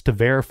sales to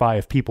verify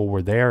if people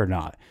were there or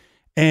not.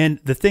 And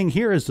the thing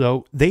here is,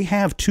 though, they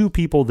have two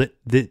people that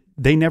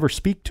they never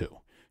speak to.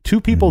 Two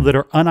people that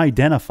are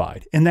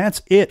unidentified, and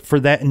that's it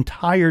for that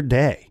entire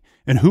day.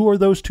 And who are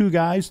those two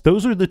guys?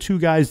 Those are the two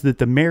guys that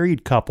the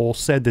married couple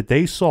said that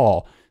they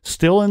saw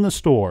still in the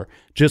store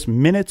just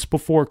minutes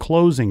before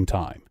closing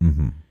time.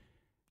 Mm-hmm.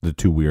 The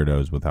two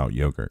weirdos without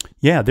yogurt.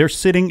 Yeah, they're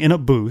sitting in a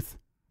booth,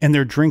 and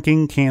they're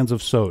drinking cans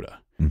of soda.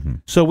 Mm-hmm.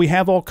 So we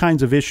have all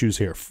kinds of issues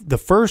here. The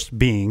first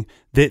being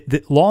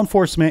that law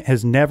enforcement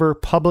has never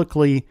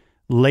publicly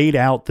laid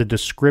out the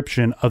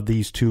description of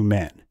these two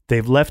men.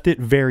 They've left it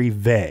very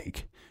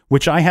vague,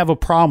 which I have a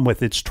problem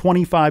with. It's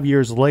 25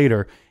 years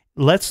later.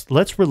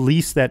 Let's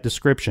release that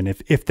description.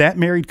 If that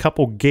married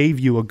couple gave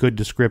you a good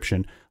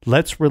description,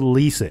 let's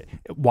release it.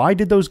 Why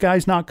did those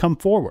guys not come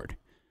forward?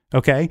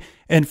 Okay.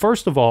 And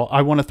first of all,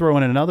 I want to throw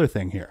in another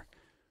thing here.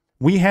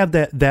 We have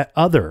that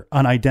other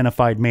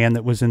unidentified man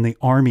that was in the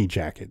army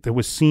jacket that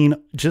was seen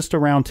just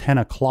around 10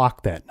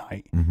 o'clock that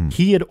night. Mm-hmm.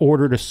 He had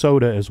ordered a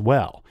soda as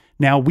well.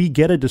 Now we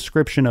get a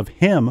description of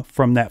him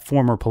from that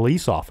former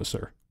police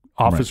officer,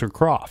 Officer right.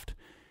 Croft.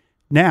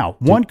 Now,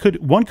 one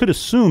could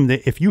assume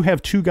that if you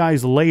have two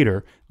guys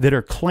later that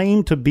are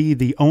claimed to be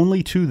the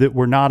only two that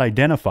were not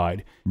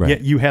identified, right.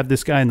 yet you have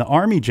this guy in the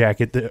army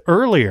jacket that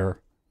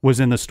earlier was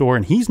in the store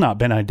and he's not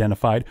been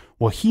identified,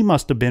 well, he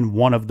must have been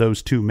one of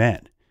those two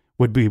men,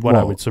 would be what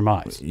I would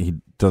surmise. He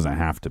doesn't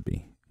have to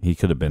be. He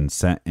could have been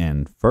sent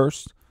in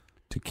first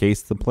to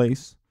case the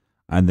place,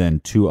 and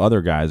then two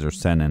other guys are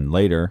sent in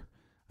later,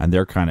 and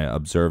they're kind of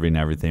observing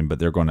everything, but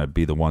they're going to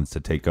be the ones to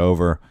take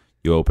over.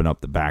 You open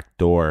up the back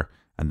door,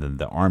 and then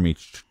the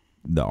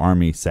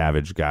army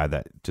savage guy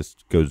that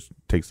just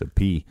takes a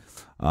pee.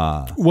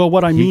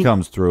 He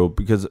comes through,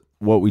 because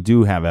what we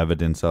do have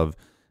evidence of,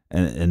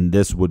 and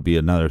this would be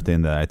another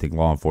thing that I think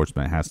law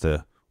enforcement has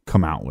to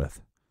come out with.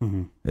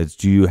 Mm-hmm. Is,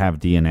 do you have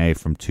DNA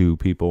from two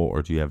people,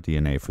 or do you have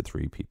DNA for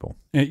three people?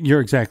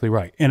 You're exactly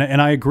right, and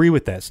I agree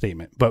with that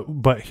statement.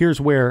 But here's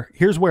where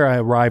I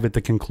arrive at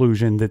the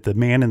conclusion that the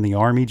man in the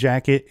army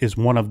jacket is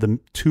one of the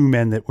two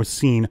men that was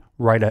seen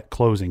right at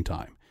closing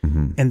time.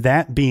 Mm-hmm. And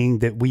that being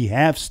that we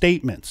have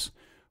statements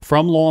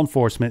from law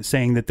enforcement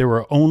saying that there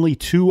were only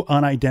two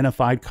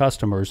unidentified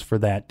customers for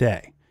that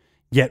day.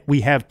 Yet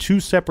we have two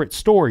separate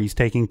stories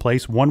taking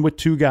place, one with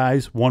two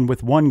guys, one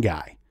with one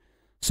guy.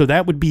 So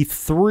that would be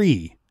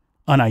three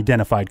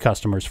unidentified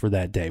customers for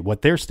that day.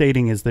 What they're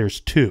stating is there's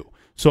two.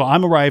 So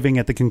I'm arriving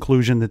at the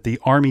conclusion that the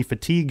army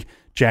fatigue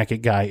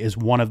jacket guy is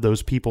one of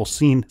those people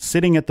seen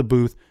sitting at the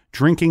booth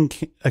drinking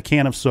a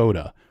can of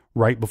soda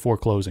right before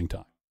closing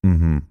time.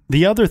 Mm-hmm.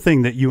 The other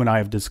thing that you and I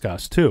have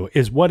discussed too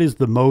is what is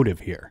the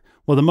motive here?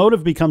 Well, the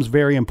motive becomes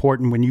very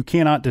important when you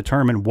cannot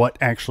determine what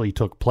actually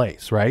took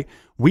place, right?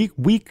 We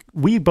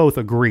both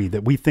agree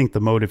that we think the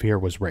motive here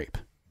was rape.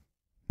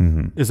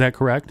 Mm-hmm. Is that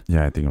correct?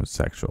 Yeah, I think it was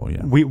sexual,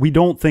 yeah. We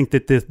don't think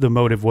that the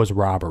motive was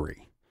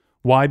robbery.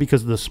 Why?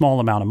 Because of the small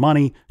amount of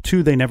money.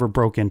 2, they never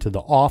broke into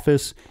the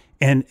office.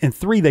 And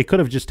 3, they could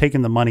have just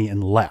taken the money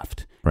and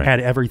left, had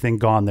everything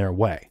gone their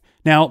way.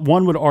 Now,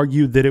 one would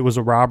argue that it was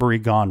a robbery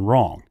gone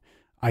wrong.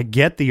 I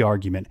get the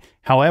argument.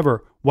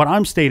 However, what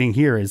I'm stating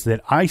here is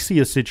that I see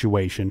a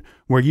situation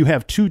where you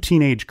have 2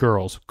 teenage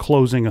girls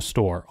closing a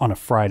store on a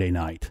Friday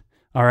night.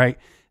 All right.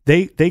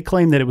 They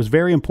claim that it was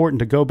very important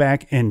to go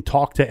back and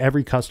talk to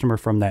every customer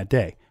from that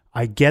day.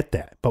 I get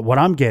that. But what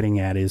I'm getting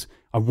at is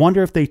I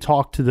wonder if they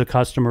talked to the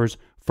customers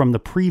from the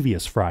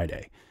previous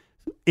Friday.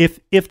 If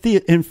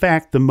in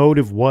fact the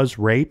motive was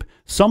rape,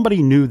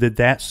 somebody knew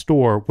that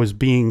store was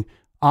being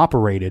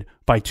operated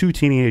by 2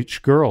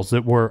 teenage girls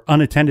that were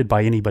unattended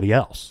by anybody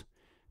else.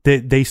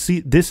 They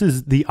see this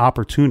is the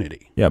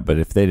opportunity. Yeah, but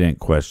if they didn't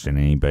question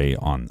anybody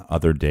on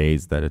other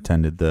days that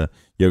attended the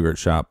yogurt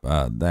shop,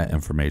 that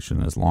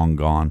information is long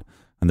gone,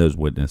 and those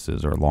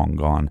witnesses are long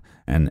gone.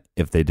 And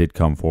if they did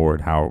come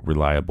forward, how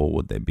reliable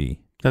would they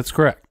be? That's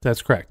correct.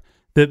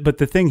 But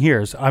the thing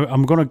here is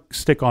I'm going to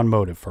stick on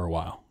motive for a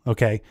while,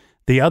 okay?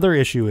 The other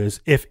issue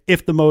is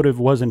if the motive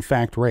was in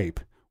fact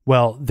rape,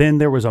 well, then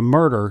there was a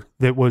murder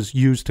that was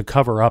used to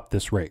cover up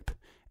this rape.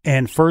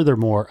 And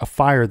furthermore, a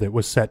fire that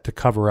was set to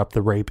cover up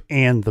the rape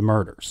and the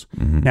murders.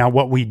 Mm-hmm. Now,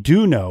 what we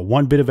do know,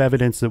 one bit of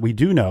evidence that we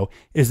do know,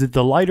 is that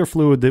the lighter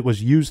fluid that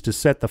was used to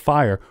set the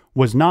fire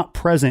was not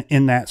present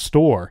in that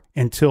store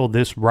until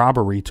this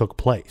robbery took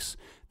place.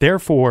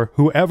 Therefore,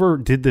 whoever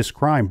did this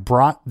crime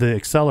brought the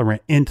accelerant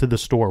into the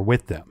store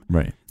with them.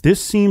 Right.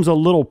 This seems a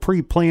little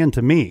pre-planned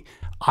to me.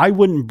 I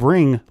wouldn't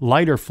bring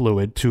lighter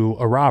fluid to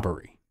a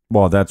robbery.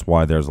 Well, that's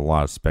why there's a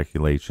lot of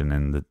speculation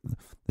in the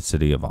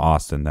city of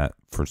Austin that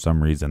for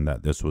some reason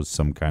that this was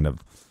some kind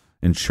of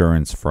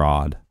insurance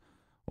fraud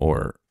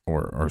or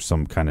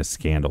some kind of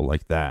scandal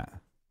like that.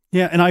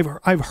 Yeah, and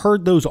I've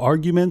heard those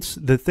arguments.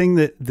 The thing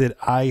that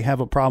I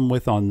have a problem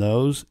with on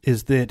those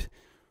is that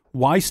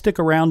why stick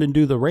around and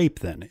do the rape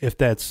then if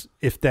that's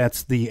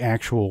the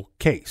actual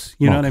case?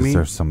 You know what I mean?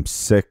 There's some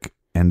sick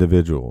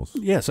individuals.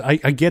 Yes, I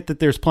get that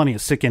there's plenty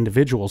of sick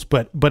individuals,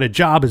 but a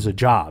job is a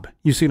job.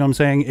 You see what I'm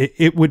saying?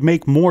 It would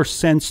make more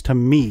sense to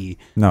me.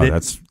 No,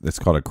 it's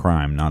called a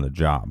crime, not a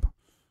job.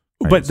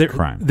 Right?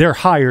 But they're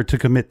hired to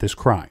commit this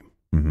crime.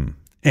 Mm-hmm.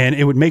 And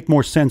it would make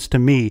more sense to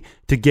me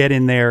to get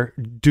in there,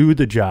 do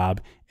the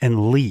job,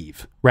 and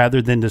leave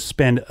rather than to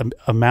spend an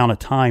amount of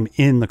time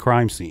in the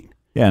crime scene.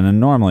 Yeah, and then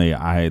normally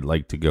I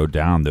like to go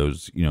down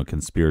those,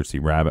 conspiracy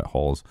rabbit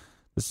holes.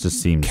 This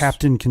just seems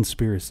Captain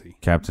Conspiracy.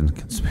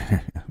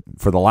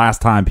 For the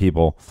last time,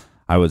 people,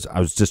 I was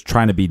just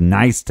trying to be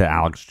nice to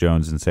Alex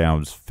Jones and say I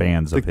was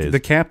fans of his. The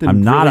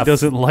captain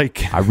doesn't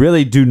like. I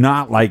really do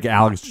not like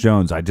Alex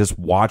Jones. I just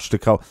watched a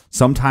couple.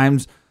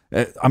 Sometimes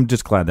I'm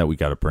just glad that we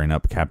got to bring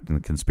up Captain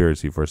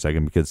Conspiracy for a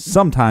second because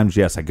sometimes,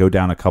 yes, I go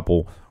down a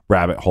couple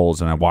rabbit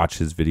holes and I watch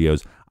his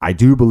videos. I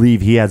do believe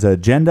he has an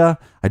agenda.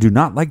 I do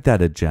not like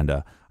that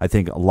agenda. I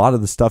think a lot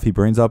of the stuff he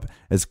brings up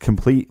is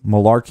complete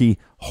malarkey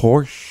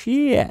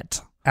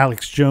horseshit.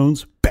 Alex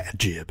Jones, bad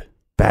jib.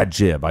 Bad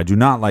jib. I do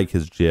not like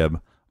his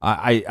jib.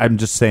 I'm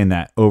just saying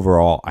that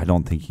overall, I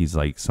don't think he's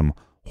like some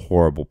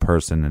horrible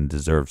person and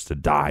deserves to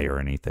die or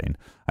anything.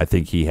 I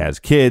think he has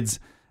kids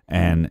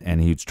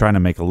and he's trying to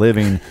make a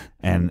living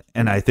and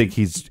I think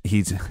his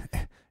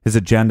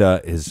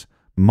agenda is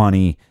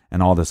money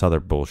and all this other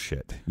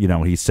bullshit.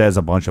 He says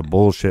a bunch of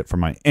bullshit for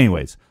my...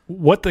 Anyways.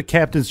 What the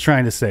captain's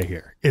trying to say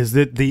here is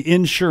that the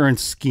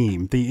insurance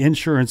scheme, the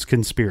insurance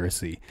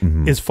conspiracy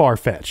is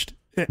far-fetched.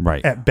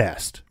 Right. At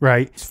best,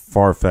 right? It's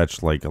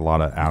far-fetched like a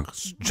lot of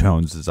Alex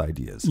Jones's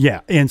ideas. Yeah.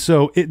 And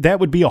so that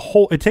would be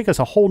it'd take us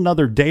a whole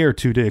nother day or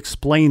two to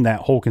explain that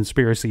whole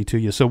conspiracy to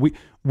you. So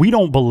we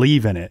don't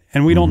believe in it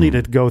and we don't need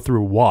to go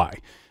through why.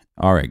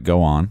 All right,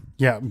 go on.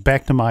 Yeah.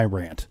 Back to my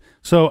rant.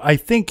 So I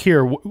think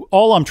here,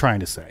 all I'm trying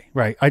to say,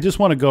 right, I just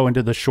want to go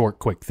into the short,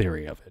 quick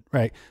theory of it,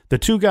 right? The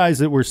 2 guys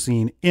that were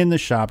seen in the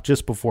shop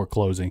just before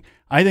closing,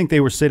 I think they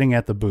were sitting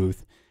at the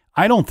booth.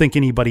 I don't think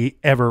anybody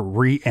ever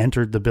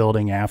re-entered the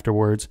building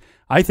afterwards.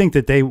 I think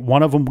that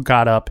one of them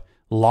got up,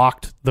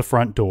 locked the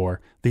front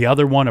door. The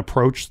other one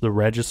approached the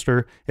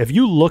register. If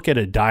you look at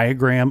a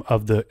diagram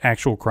of the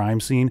actual crime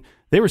scene,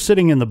 they were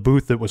sitting in the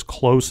booth that was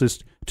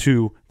closest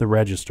to the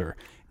register.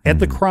 At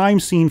the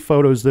crime scene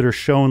photos that are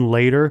shown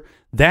later,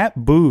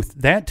 that booth,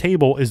 that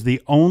table is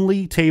the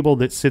only table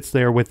that sits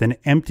there with an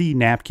empty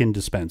napkin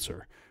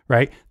dispenser,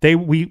 right?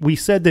 We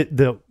said that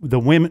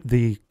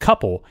the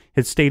couple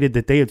had stated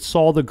that they had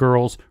saw the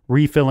girls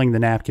refilling the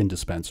napkin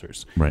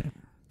dispensers. Right.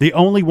 The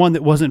only one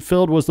that wasn't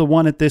filled was the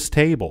one at this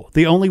table.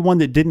 The only one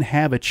that didn't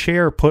have a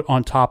chair put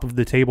on top of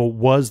the table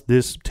was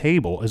this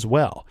table as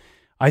well.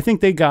 I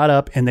think they got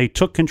up and they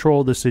took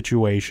control of the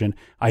situation.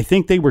 I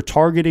think they were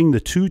targeting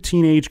the 2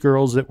 teenage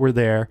girls that were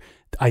there.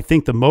 I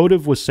think the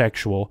motive was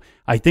sexual.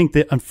 I think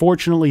that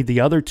unfortunately the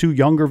other two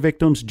younger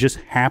victims just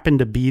happened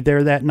to be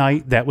there that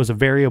night. That was a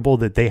variable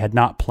that they had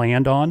not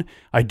planned on.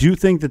 I do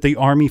think that the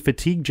Army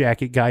fatigue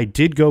jacket guy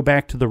did go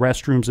back to the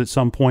restrooms at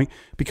some point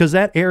because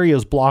that area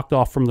is blocked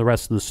off from the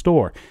rest of the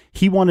store.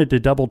 He wanted to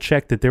double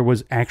check that there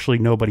was actually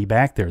nobody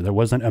back there. There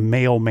wasn't a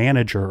male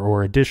manager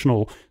or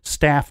additional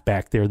staff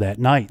back there that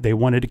night. They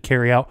wanted to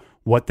carry out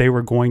what they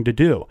were going to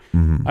do.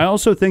 Mm-hmm. I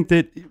also think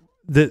that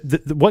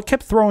what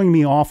kept throwing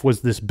me off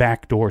was this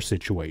backdoor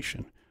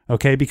situation.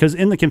 Okay, because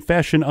in the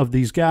confession of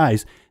these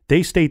guys,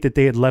 they state that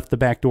they had left the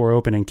back door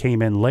open and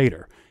came in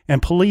later.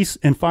 And police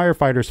and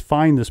firefighters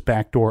find this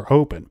back door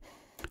open.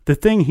 The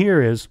thing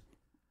here is,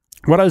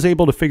 what I was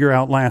able to figure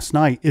out last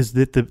night is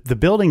that the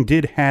building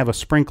did have a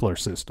sprinkler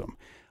system.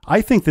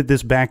 I think that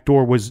this back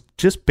door was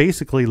just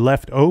basically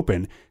left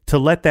open to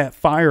let that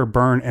fire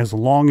burn as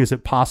long as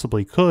it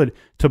possibly could,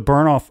 to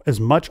burn off as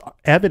much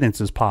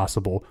evidence as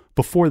possible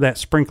before that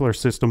sprinkler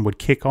system would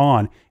kick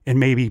on and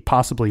maybe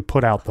possibly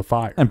put out the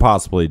fire. And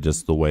possibly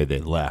just the way they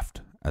left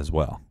as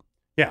well.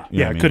 Yeah,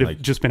 it could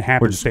have just been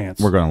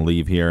happenstance. We're going to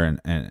leave here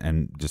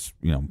and just,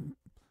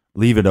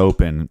 leave it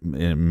open.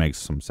 It makes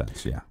some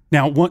sense, yeah.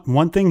 Now,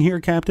 one thing here,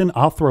 Captain,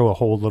 I'll throw a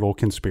whole little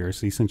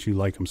conspiracy since you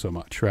like them so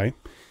much, right?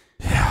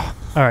 Yeah.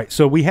 All right,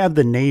 so we have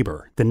the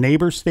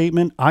neighbor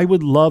statement. I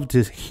would love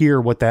to hear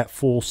what that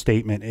full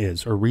statement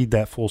is, or read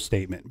that full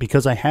statement,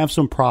 because I have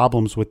some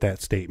problems with that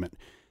statement.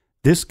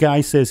 This guy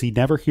says he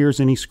never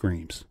hears any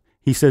screams.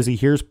 He says he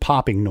hears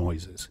popping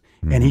noises,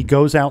 and he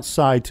goes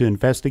outside to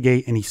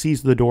investigate, and he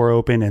sees the door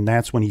open, and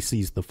that's when he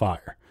sees the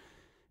fire.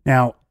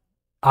 Now,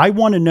 I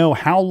want to know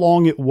how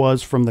long it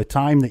was from the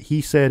time that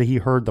he said he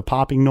heard the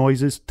popping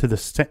noises to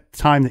the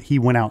time that he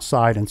went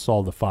outside and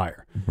saw the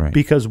fire. Right.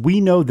 Because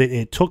we know that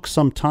it took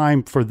some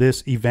time for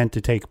this event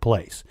to take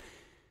place.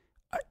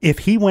 If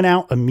he went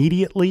out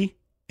immediately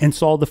and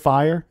saw the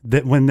fire,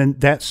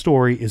 that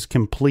story is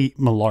complete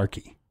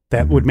malarkey.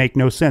 That would make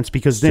no sense,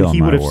 because then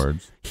he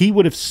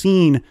would have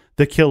seen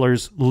the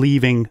killers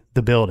leaving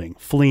the building,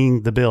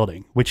 fleeing the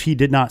building, which he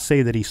did not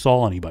say that he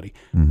saw anybody.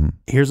 Mm-hmm.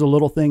 Here's a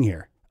little thing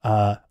here.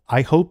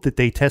 I hope that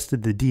they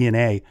tested the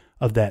DNA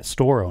of that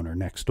store owner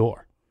next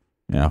door.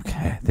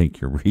 Okay, I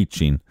think you're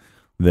reaching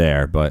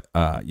there, but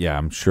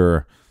I'm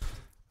sure.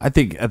 I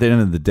think at the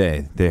end of the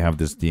day, they have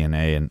this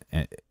DNA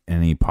and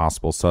any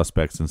possible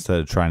suspects. Instead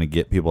of trying to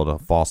get people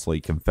to falsely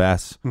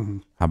confess,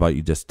 how about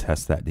you just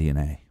test that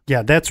DNA?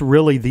 Yeah, that's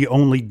really the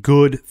only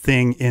good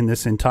thing in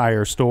this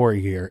entire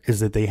story here, is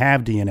that they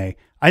have DNA.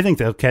 I think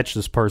they'll catch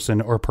this person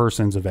or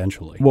persons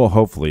eventually. Well,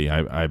 hopefully.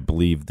 I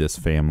believe this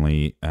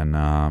family and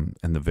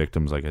the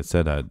victims, like I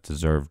said,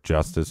 deserve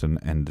justice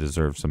and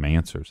deserve some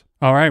answers.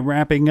 All right,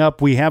 wrapping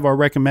up, we have our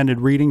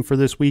recommended reading for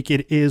this week.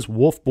 It is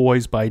Wolf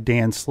Boys by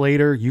Dan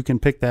Slater. You can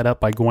pick that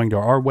up by going to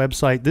our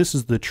website. This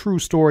is the true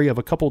story of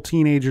a couple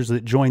teenagers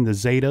that joined the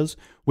Zetas,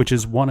 which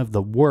is one of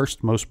the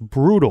worst, most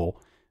brutal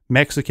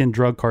Mexican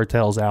drug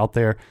cartels out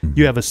there. Mm-hmm.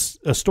 You have a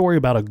story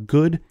about a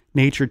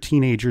good-natured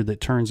teenager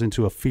that turns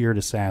into a feared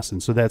assassin.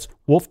 So that's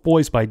Wolf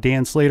Boys by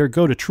Dan Slater.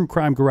 Go to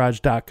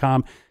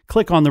truecrimegarage.com,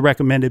 click on the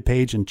recommended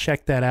page, and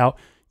check that out.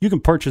 You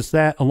can purchase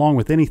that along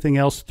with anything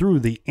else through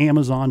the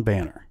Amazon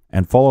banner.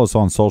 And follow us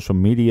on social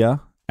media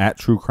at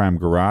True Crime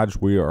Garage.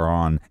 We are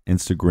on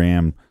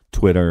Instagram,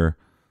 Twitter,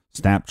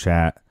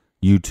 Snapchat,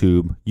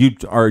 YouTube.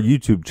 Our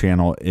YouTube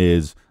channel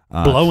is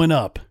blowing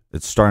up.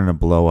 It's starting to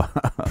blow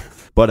up.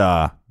 But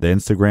the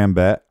Instagram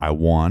bet, I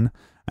won.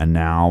 And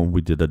now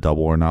we did a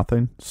double or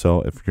nothing.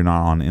 So if you're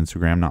not on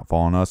Instagram, not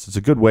following us, it's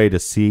a good way to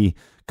see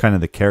kind of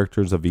the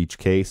characters of each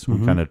case.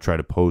 We kind of try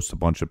to post a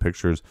bunch of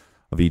pictures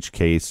of each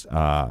case,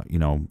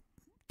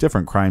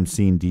 different crime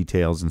scene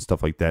details and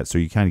stuff like that. So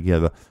you kind of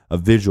get a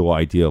visual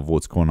idea of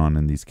what's going on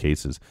in these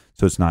cases.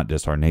 So it's not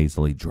just our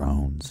nasally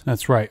drones.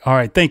 That's right. All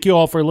right. Thank you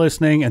all for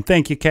listening. And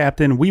thank you,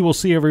 Captain. We will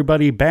see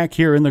everybody back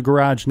here in the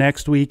garage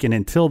next week. And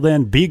until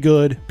then, be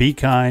good, be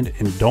kind,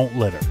 and don't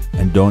litter.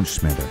 And don't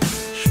schmitter.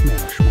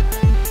 Schmitter, schmitter.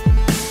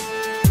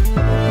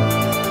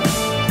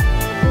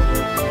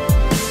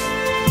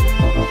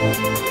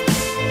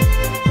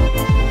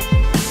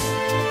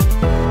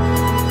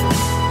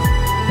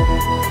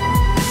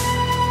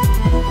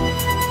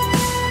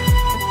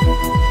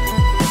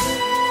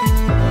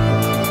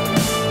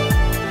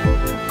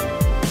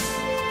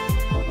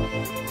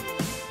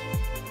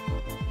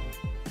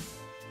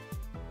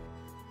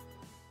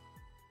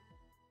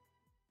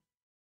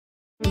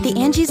 The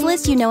Angie's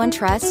List you know and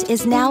trust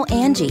is now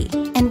Angie,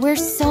 and we're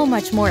so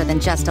much more than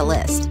just a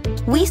list.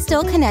 We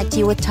still connect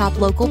you with top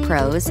local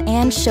pros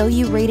and show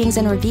you ratings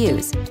and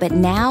reviews, but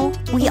now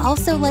we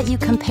also let you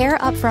compare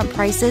upfront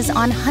prices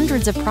on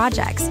hundreds of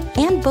projects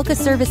and book a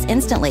service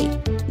instantly.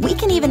 We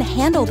can even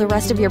handle the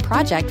rest of your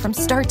project from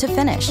start to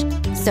finish.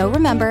 So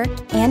remember,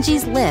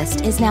 Angie's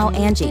List is now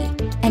Angie,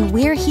 and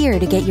we're here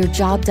to get your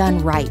job done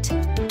right.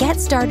 Get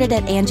started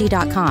at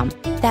Angie.com.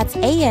 That's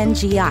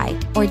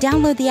ANGI, or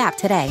download the app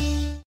today.